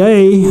a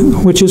day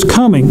which is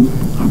coming,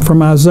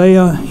 from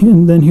Isaiah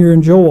and then here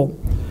in Joel.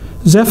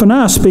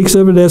 Zephaniah speaks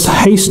of it as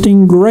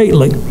hasting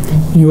greatly.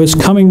 It's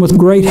coming with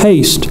great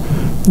haste.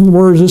 In other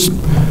words,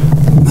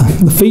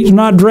 the feet are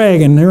not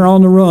dragging; they're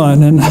on the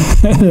run, and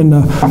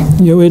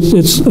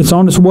it's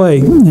on its way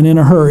and in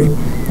a hurry.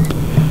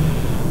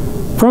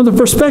 From the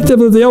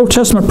perspective of the Old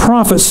Testament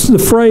prophets, the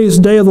phrase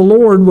 "Day of the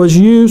Lord" was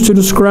used to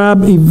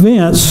describe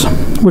events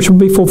which would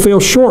be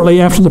fulfilled shortly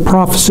after the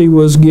prophecy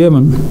was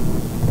given.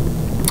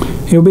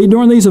 It would be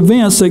during these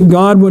events that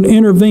God would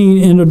intervene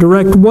in a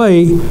direct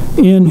way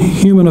in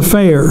human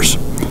affairs.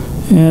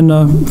 And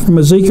from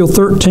Ezekiel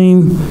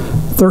 13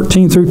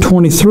 through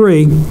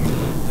 23,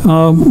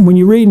 when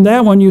you read in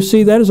that one, you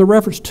see that is a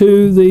reference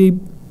to the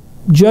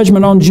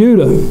judgment on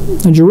Judah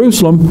and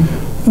Jerusalem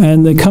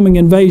and the coming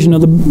invasion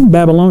of the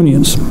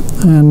Babylonians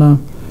and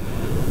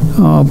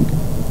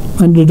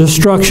the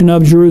destruction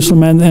of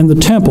Jerusalem and the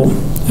temple.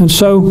 And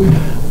so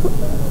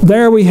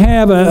there we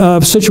have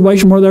a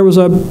situation where there was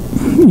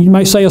you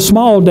might say, a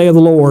small day of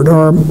the Lord,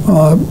 or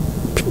a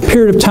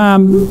period of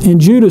time in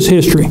Judah's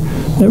history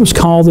that was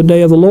called the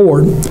Day of the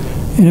Lord.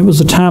 And it was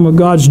a time of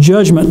God's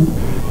judgment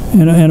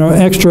in an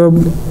extra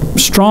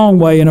strong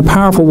way, in a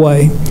powerful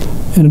way,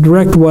 in a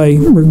direct way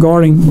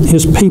regarding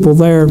his people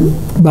there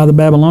by the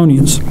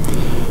Babylonians.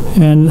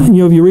 And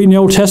if you read in the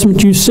Old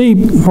Testament, you see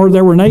where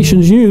there were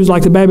nations used,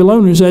 like the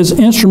Babylonians, as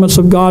instruments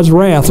of God's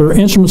wrath or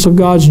instruments of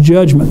God's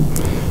judgment,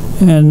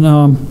 and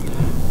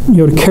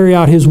to carry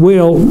out his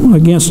will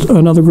against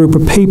another group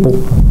of people.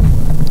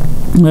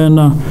 And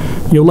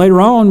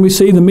later on, we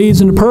see the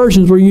Medes and the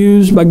Persians were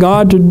used by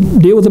God to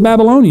deal with the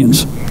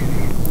Babylonians,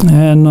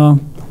 and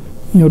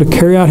to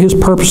carry out his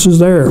purposes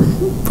there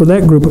for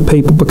that group of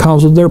people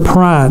because of their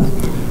pride.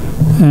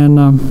 And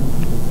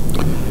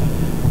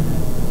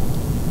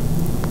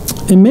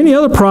in many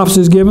other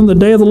prophecies given, the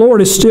day of the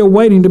Lord is still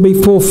waiting to be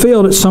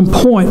fulfilled at some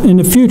point in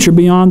the future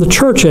beyond the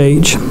church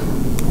age.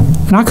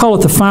 And I call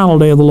it the final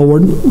day of the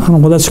Lord. I don't know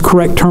whether that's the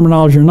correct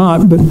terminology or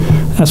not, but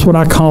that's what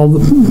I call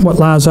what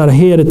lies out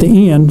ahead at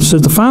the end. It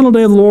says the final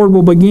day of the Lord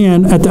will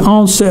begin at the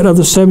onset of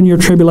the 7-year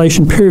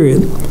tribulation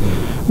period,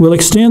 will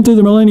extend through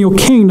the millennial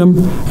kingdom,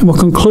 and will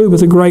conclude with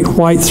the great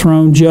white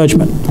throne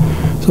judgment.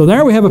 So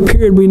there we have a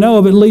period we know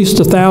of at least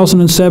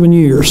 1,007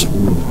 years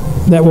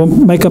that will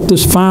make up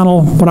this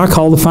final, what I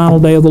call the final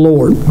day of the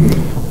Lord.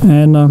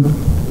 And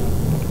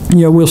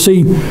we'll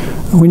see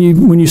when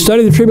you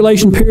study the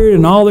tribulation period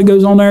and all that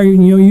goes on there,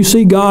 you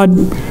see God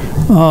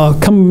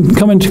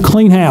come into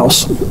clean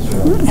house.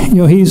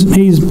 He's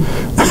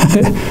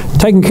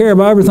taking care of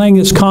everything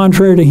that's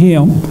contrary to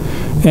him.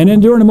 And then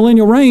during the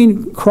millennial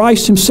reign,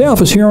 Christ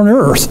himself is here on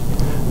earth.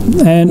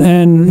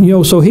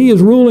 And so he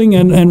is ruling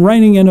and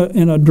reigning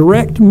in a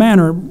direct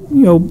manner,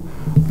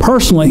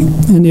 personally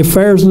in the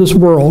affairs of this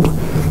world.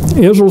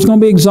 Israel's going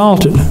to be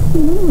exalted,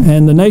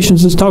 and the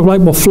nations it's talked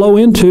like will flow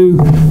into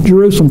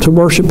Jerusalem to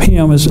worship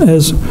him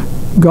as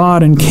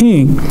God and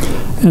King.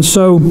 And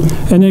so,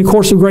 and then of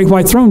course the great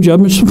white throne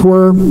judgments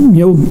where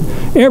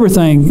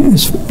everything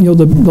is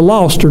the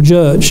lost are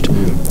judged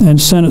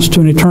and sentenced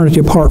to an eternity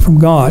apart from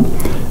God.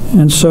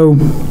 And so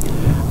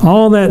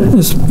all that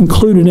is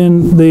included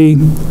in the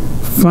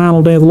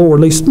final day of the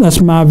Lord. At least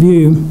that's my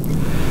view.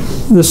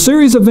 The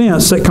series of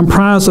events that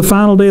comprise the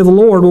final day of the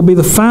Lord will be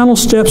the final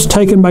steps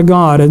taken by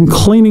God in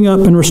cleaning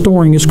up and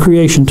restoring his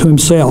creation to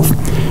himself.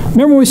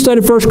 Remember when we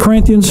studied 1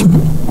 Corinthians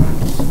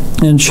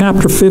in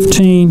chapter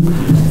 15,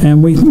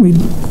 and we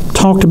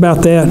talked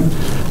about that,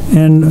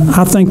 and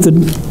I think that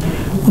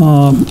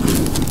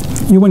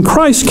when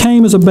Christ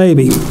came as a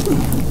baby,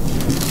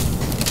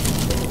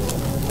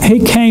 he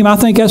came, I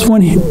think that's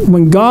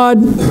when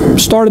God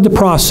started the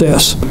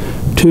process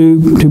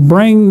to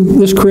bring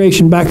this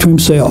creation back to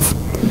himself.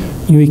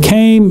 He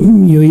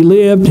came, he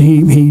lived,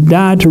 he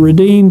died to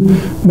redeem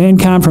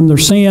mankind from their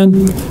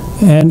sin,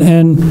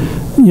 and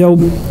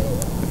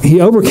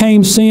he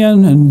overcame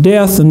sin and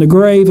death and the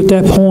grave at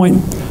that point.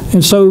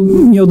 And so,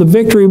 the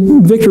victory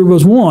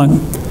was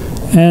won.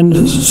 And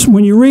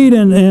when you read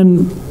in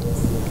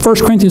 1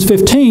 Corinthians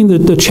 15,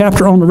 the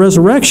chapter on the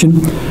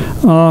resurrection,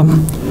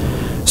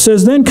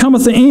 says, "Then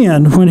cometh the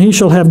end, when he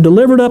shall have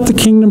delivered up the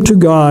kingdom to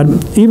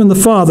God, even the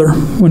Father,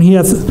 when he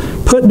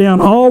hath put down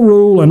all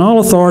rule and all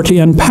authority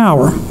and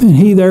power." And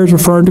he there is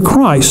referring to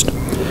Christ.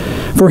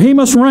 "For he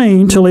must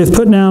reign till he hath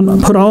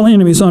put all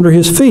enemies under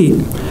his feet.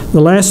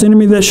 The last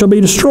enemy that shall be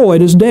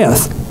destroyed is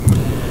death.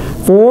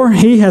 For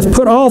he hath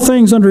put all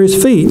things under his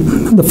feet."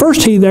 The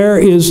first he there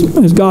is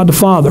God the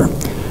Father.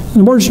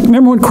 In other words,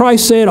 remember when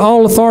Christ said,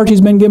 "All authority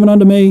has been given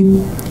unto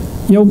me"?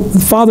 The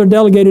Father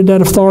delegated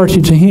that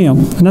authority to him.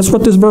 And that's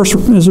what this verse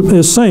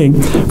is saying.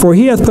 For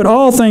he hath put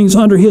all things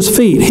under his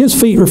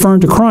feet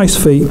referring to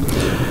Christ's feet.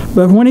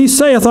 But when he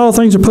saith all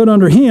things are put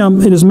under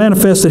him, it is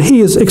manifest that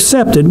he is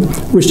accepted,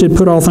 which did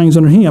put all things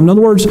under him. In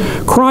other words,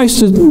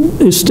 Christ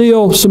is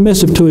still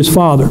submissive to his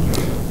Father.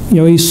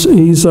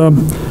 He's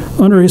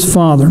under his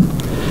Father.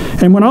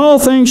 And when all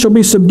things shall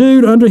be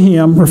subdued unto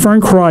him, referring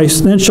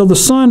Christ, then shall the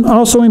Son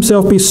also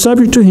himself be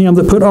subject to him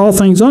that put all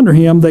things under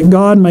him, that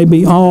God may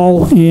be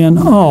all in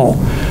all.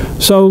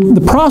 So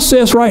the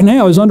process right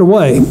now is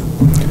underway.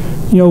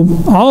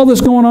 All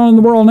that's going on in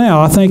the world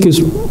now, I think, is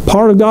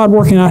part of God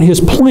working out his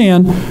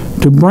plan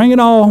to bring it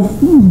all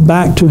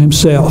back to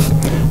himself.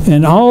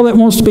 And all that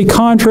wants to be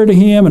contrary to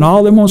him, and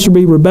all that wants to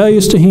be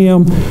rebellious to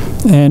him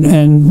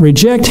and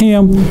reject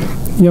him,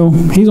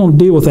 he's going to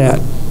deal with that.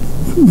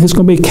 It's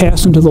going to be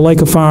cast into the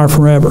lake of fire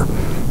forever,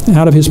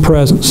 out of his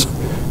presence.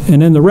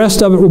 And then the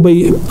rest of it will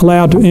be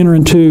allowed to enter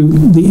into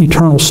the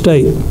eternal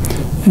state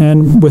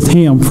and with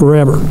him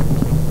forever.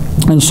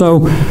 And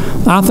so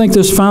I think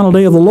this final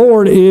day of the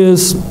Lord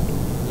is,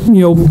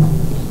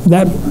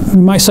 that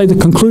you might say the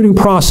concluding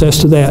process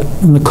to that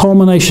and the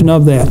culmination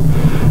of that.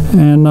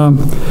 And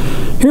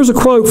here's a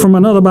quote from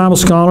another Bible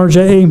scholar,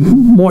 J.A.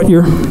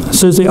 Moitier. It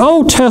says, the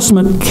Old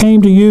Testament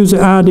came to use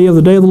the idea of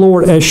the day of the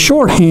Lord as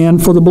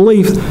shorthand for the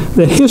belief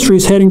that history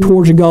is heading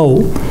towards a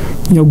goal.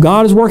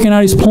 God is working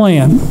out his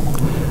plan.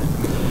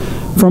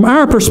 From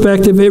our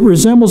perspective, it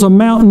resembles a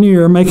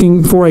mountaineer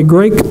making for a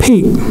great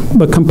peak,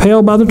 but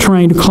compelled by the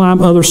terrain to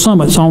climb other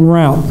summits en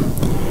route.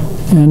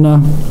 And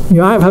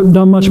I haven't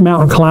done much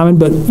mountain climbing,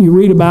 but you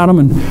read about them,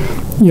 and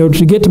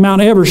to get to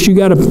Mount Everest, you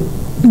got to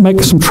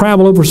make some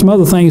travel over some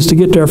other things to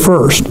get there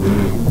first.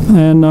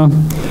 And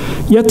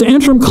yet the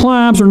interim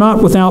climbs are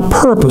not without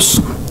purpose.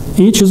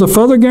 Each is a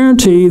further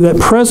guarantee that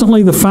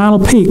presently the final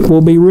peak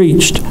will be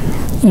reached.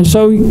 And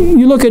so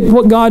you look at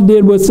what God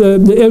did with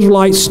the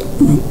Israelites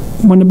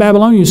when the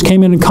Babylonians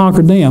came in and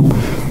conquered them.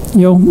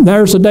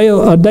 There's a day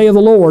of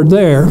the Lord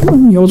there.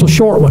 It's a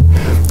short one.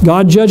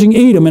 God judging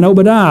Edom and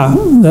Obadiah.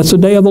 That's the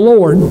day of the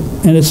Lord.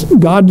 And it's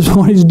God,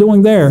 what he's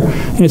doing there.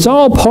 And it's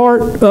all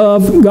part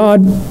of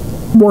God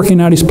working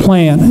out his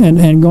plan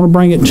and going to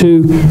bring it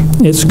to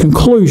its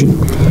conclusion.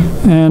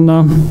 And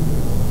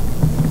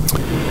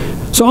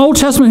so Old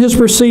Testament history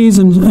proceeds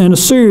in a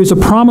series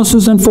of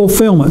promises and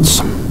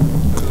fulfillments.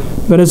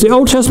 But as the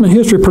Old Testament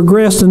history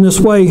progressed in this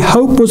way,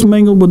 hope was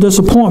mingled with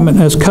disappointment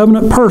as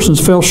covenant persons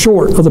fell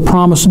short of the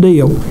promised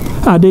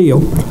ideal.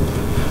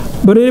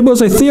 But it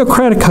was a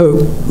theocratic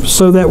hope,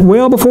 so that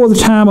well before the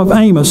time of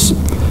Amos,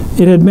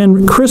 it had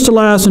been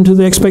crystallized into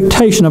the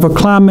expectation of a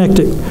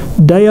climactic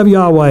day of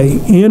Yahweh,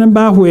 in and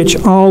by which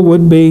all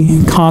would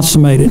be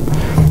consummated.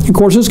 Of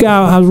course, this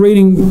guy I was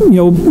reading,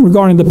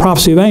 regarding the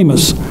prophecy of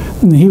Amos,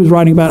 and he was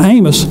writing about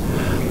Amos.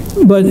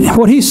 But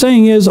what he's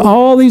saying is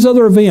all these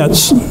other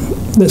events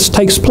that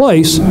takes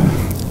place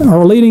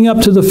are leading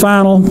up to the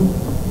final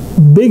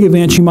big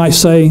event, you might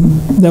say,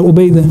 that will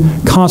be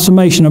the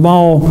consummation of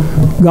all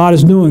God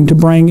is doing to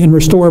bring and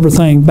restore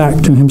everything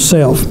back to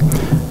himself.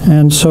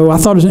 And so I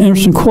thought it was an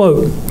interesting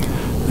quote.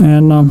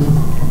 And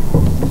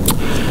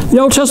the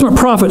Old Testament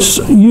prophets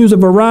use a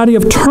variety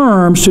of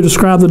terms to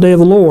describe the day of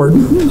the Lord.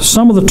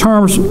 Some of the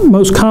terms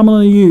most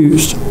commonly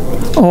used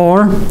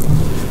are,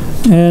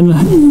 and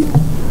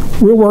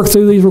we'll work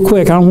through these real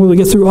quick. I don't really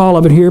get through all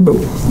of it here, but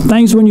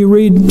things when you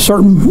read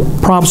certain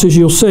prophecies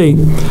you'll see.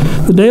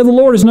 The day of the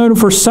Lord is noted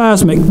for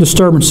seismic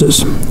disturbances.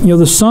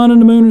 The sun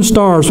and the moon and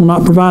stars will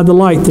not provide the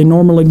light they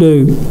normally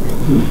do.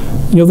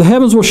 The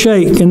heavens will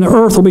shake and the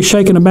earth will be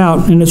shaken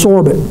about in its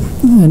orbit,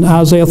 in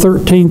Isaiah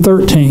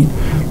 13:13.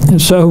 And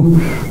so,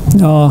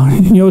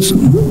 it's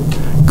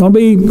going to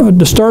be a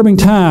disturbing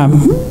time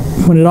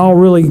when it all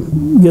really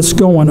gets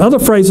going. Other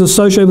phrases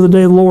associated with the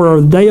day of the Lord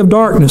are the day of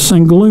darkness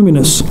and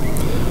gloominess.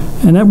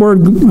 And that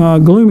word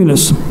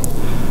gloominess,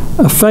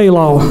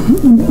 phalau,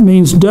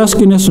 means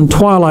duskiness and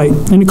twilight,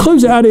 and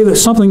includes the idea that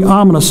something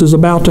ominous is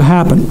about to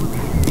happen.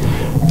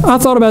 I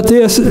thought about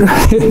this.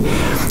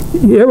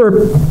 You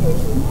ever,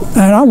 and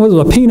I don't know if it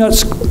was a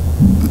Peanuts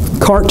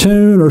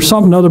cartoon or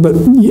something other, but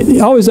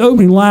always the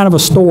opening line of a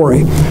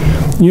story.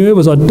 It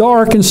was a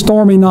dark and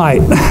stormy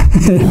night,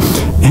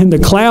 and the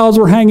clouds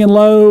were hanging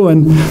low,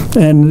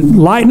 and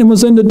lightning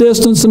was in the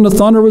distance, and the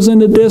thunder was in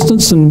the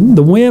distance, and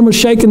the wind was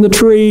shaking the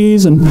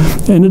trees, and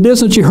in the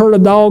distance you heard a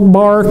dog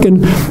bark,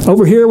 and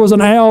over here was an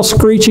owl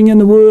screeching in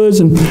the woods,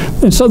 and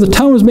so the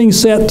tone was being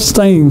set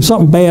saying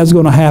something bad's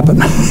going to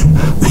happen,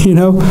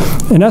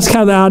 and that's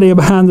kind of the idea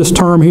behind this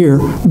term here,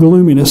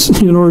 gloominess.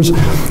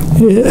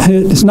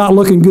 It's not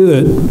looking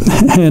good,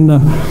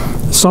 and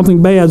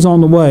something bad's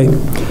on the way.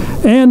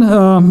 And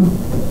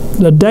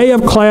the day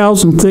of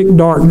clouds and thick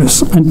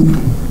darkness, and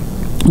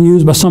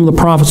used by some of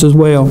the prophets as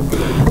well.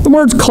 The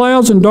words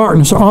clouds and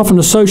darkness are often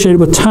associated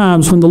with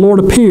times when the Lord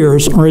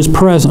appears or is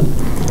present.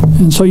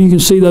 And so you can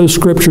see those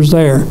scriptures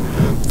there.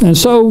 And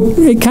so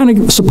it kind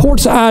of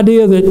supports the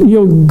idea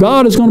that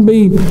God is going to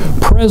be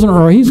present,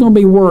 or he's going to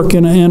be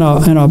working in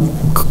a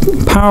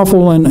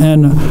powerful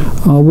and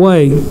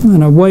way,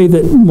 in a way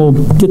that will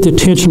get the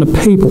attention of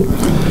people.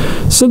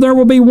 So there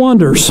will be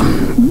wonders,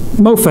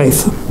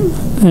 mofaith,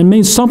 and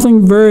means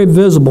something very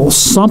visible,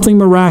 something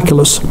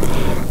miraculous,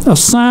 a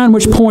sign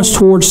which points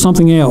towards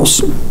something else.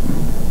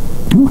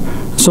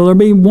 So there'll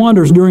be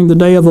wonders during the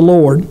day of the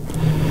Lord.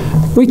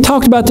 we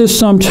talked about this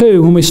some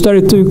too when we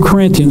studied through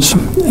Corinthians,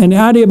 and the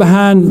idea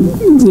behind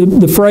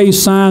the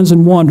phrase signs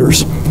and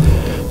wonders.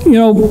 You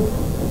know,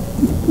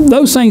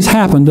 those things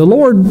happened. The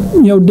Lord,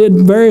 you know, did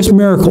various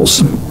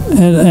miracles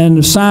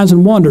and signs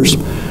and wonders.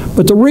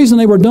 But the reason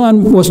they were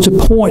done was to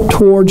point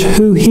towards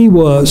who He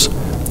was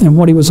and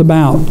what He was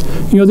about.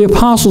 You know, the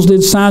apostles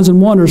did signs and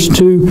wonders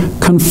to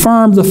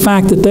confirm the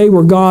fact that they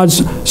were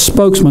God's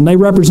spokesman. They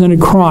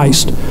represented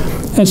Christ.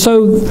 And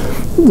so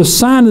the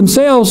sign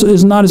themselves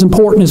is not as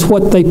important as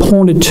what they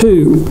pointed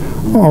to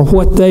or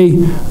what they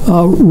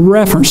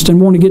referenced and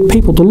wanted to get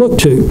people to look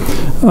to.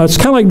 It's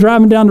kind of like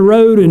driving down the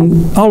road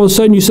and all of a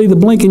sudden you see the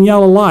blinking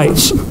yellow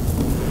lights.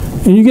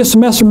 And you get so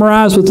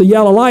mesmerized with the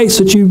yellow lights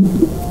that you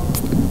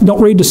don't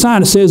read the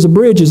sign that says the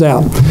bridge is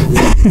out.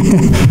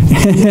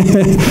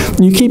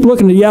 You keep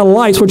looking at the yellow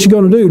lights, what you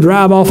going to do?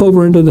 Drive off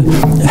over into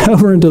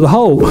the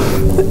hole.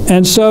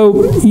 And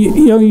so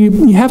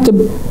you have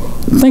to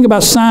think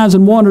about signs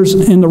and wonders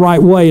in the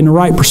right way, in the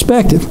right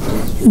perspective.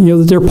 You know,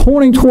 that they're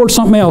pointing towards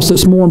something else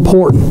that's more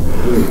important.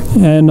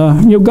 And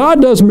you know,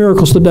 God does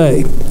miracles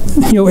today.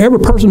 You know, every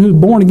person who's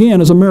born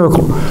again is a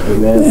miracle.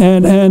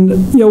 Amen.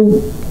 And you know,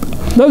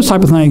 those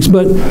type of things.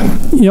 But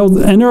you know,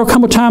 and there will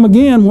come a time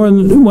again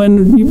when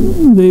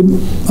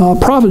the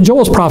prophet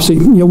Joel's prophecy,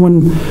 you know,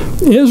 when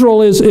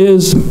Israel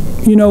is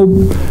you know,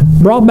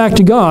 brought back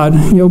to God,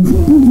 you know,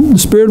 the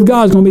Spirit of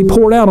God is going to be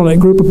poured out on that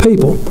group of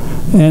people.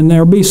 And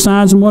there will be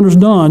signs and wonders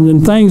done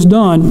and things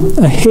done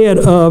ahead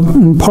of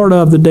and part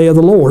of the day of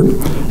the Lord,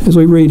 as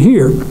we read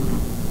here.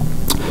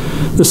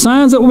 The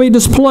signs that will be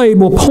displayed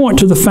will point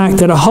to the fact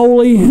that a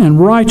holy and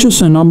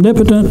righteous and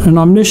omnipotent and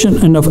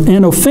omniscient and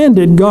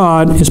offended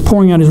God is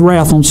pouring out His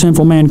wrath on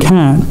sinful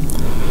mankind.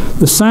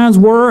 The signs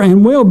were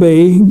and will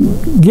be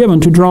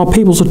given to draw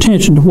people's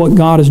attention to what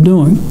God is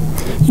doing.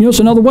 You know, it's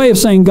another way of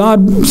saying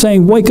God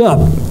saying, wake up,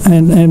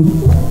 and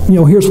you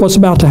know, here's what's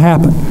about to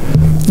happen.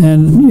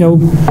 And you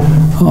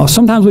know,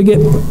 sometimes we get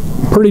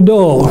pretty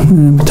dull,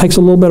 and it takes a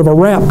little bit of a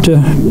rap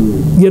to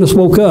get us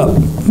woke up.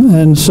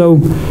 And so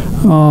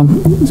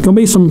there's going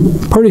to be some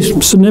pretty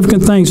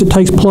significant things that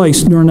takes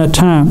place during that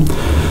time.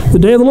 The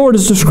day of the Lord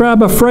is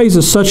described by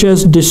phrases such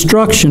as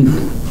destruction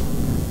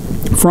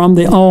from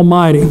the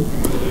Almighty.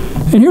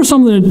 And here's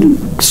something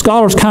that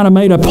scholars kind of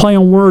made a play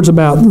on words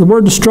about. The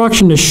word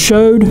destruction is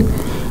showed,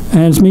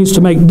 and it means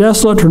to make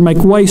desolate or to make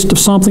waste of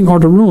something or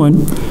to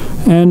ruin.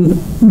 And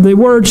the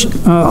words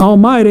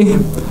Almighty,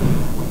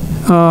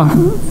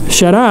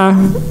 Shaddai,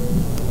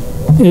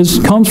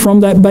 comes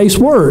from that base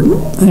word.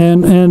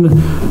 And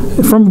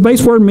from the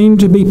base word meaning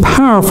to be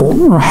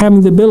powerful or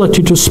having the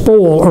ability to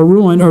spoil or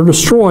ruin or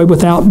destroy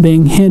without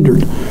being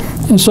hindered.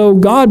 And so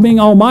God,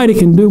 being Almighty,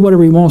 can do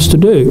whatever He wants to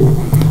do.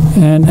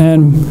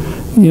 And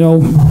you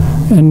know,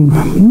 and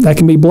that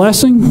can be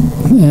blessing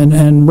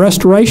and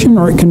restoration,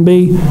 or it can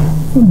be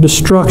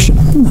destruction.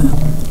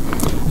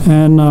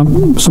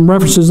 And some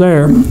references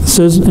there. It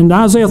says in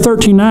Isaiah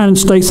 13:9, it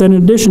states that in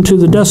addition to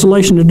the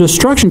desolation and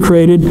destruction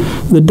created,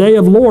 the day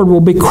of the Lord will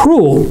be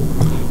cruel,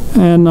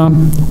 and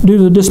due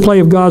to the display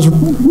of God's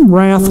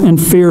wrath and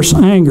fierce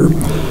anger.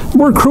 The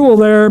word cruel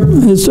there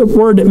is a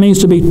word that means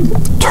to be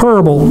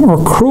terrible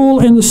or cruel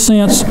in the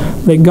sense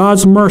that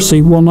God's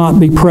mercy will not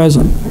be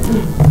present.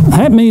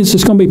 That means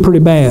it's going to be pretty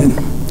bad.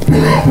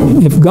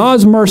 If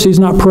God's mercy is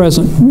not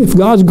present, if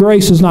God's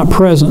grace is not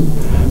present,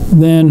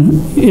 then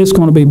it's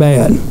going to be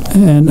bad.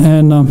 And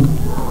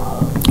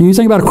you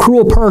think about a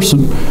cruel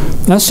person,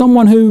 that's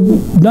someone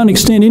who doesn't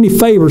extend any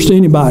favors to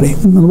anybody.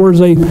 In other words,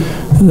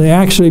 they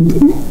actually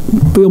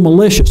feel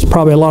malicious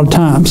probably a lot of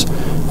times.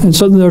 And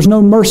so there's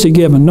no mercy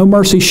given, no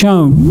mercy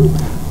shown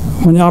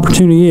when the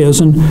opportunity is.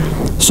 And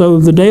so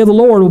the day of the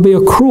Lord will be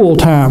a cruel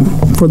time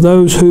for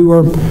those who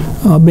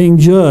are being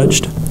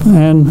judged.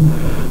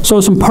 And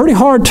so some pretty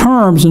hard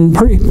terms and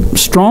pretty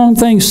strong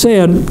things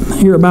said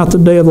here about the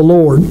day of the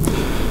Lord.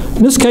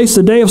 In this case,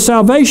 the day of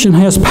salvation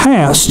has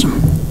passed,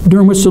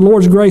 during which the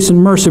Lord's grace and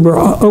mercy were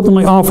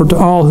openly offered to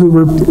all who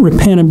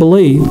repent and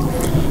believe.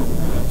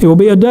 It will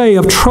be a day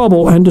of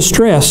trouble and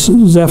distress,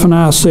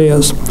 Zephaniah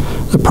says.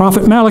 The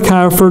prophet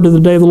Malachi referred to the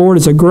day of the Lord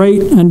as a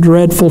great and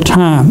dreadful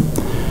time.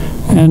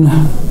 And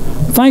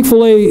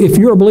thankfully, if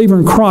you're a believer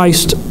in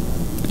Christ,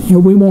 you know,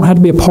 we won't have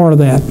to be a part of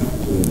that.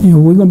 You know,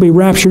 we're going to be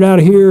raptured out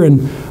of here, and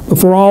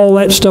before all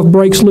that stuff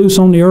breaks loose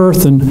on the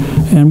earth,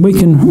 and we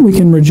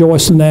can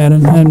rejoice in that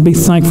and be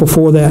thankful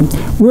for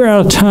that. We're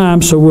out of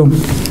time, so we'll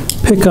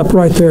pick up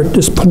right there at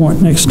this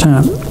point next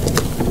time.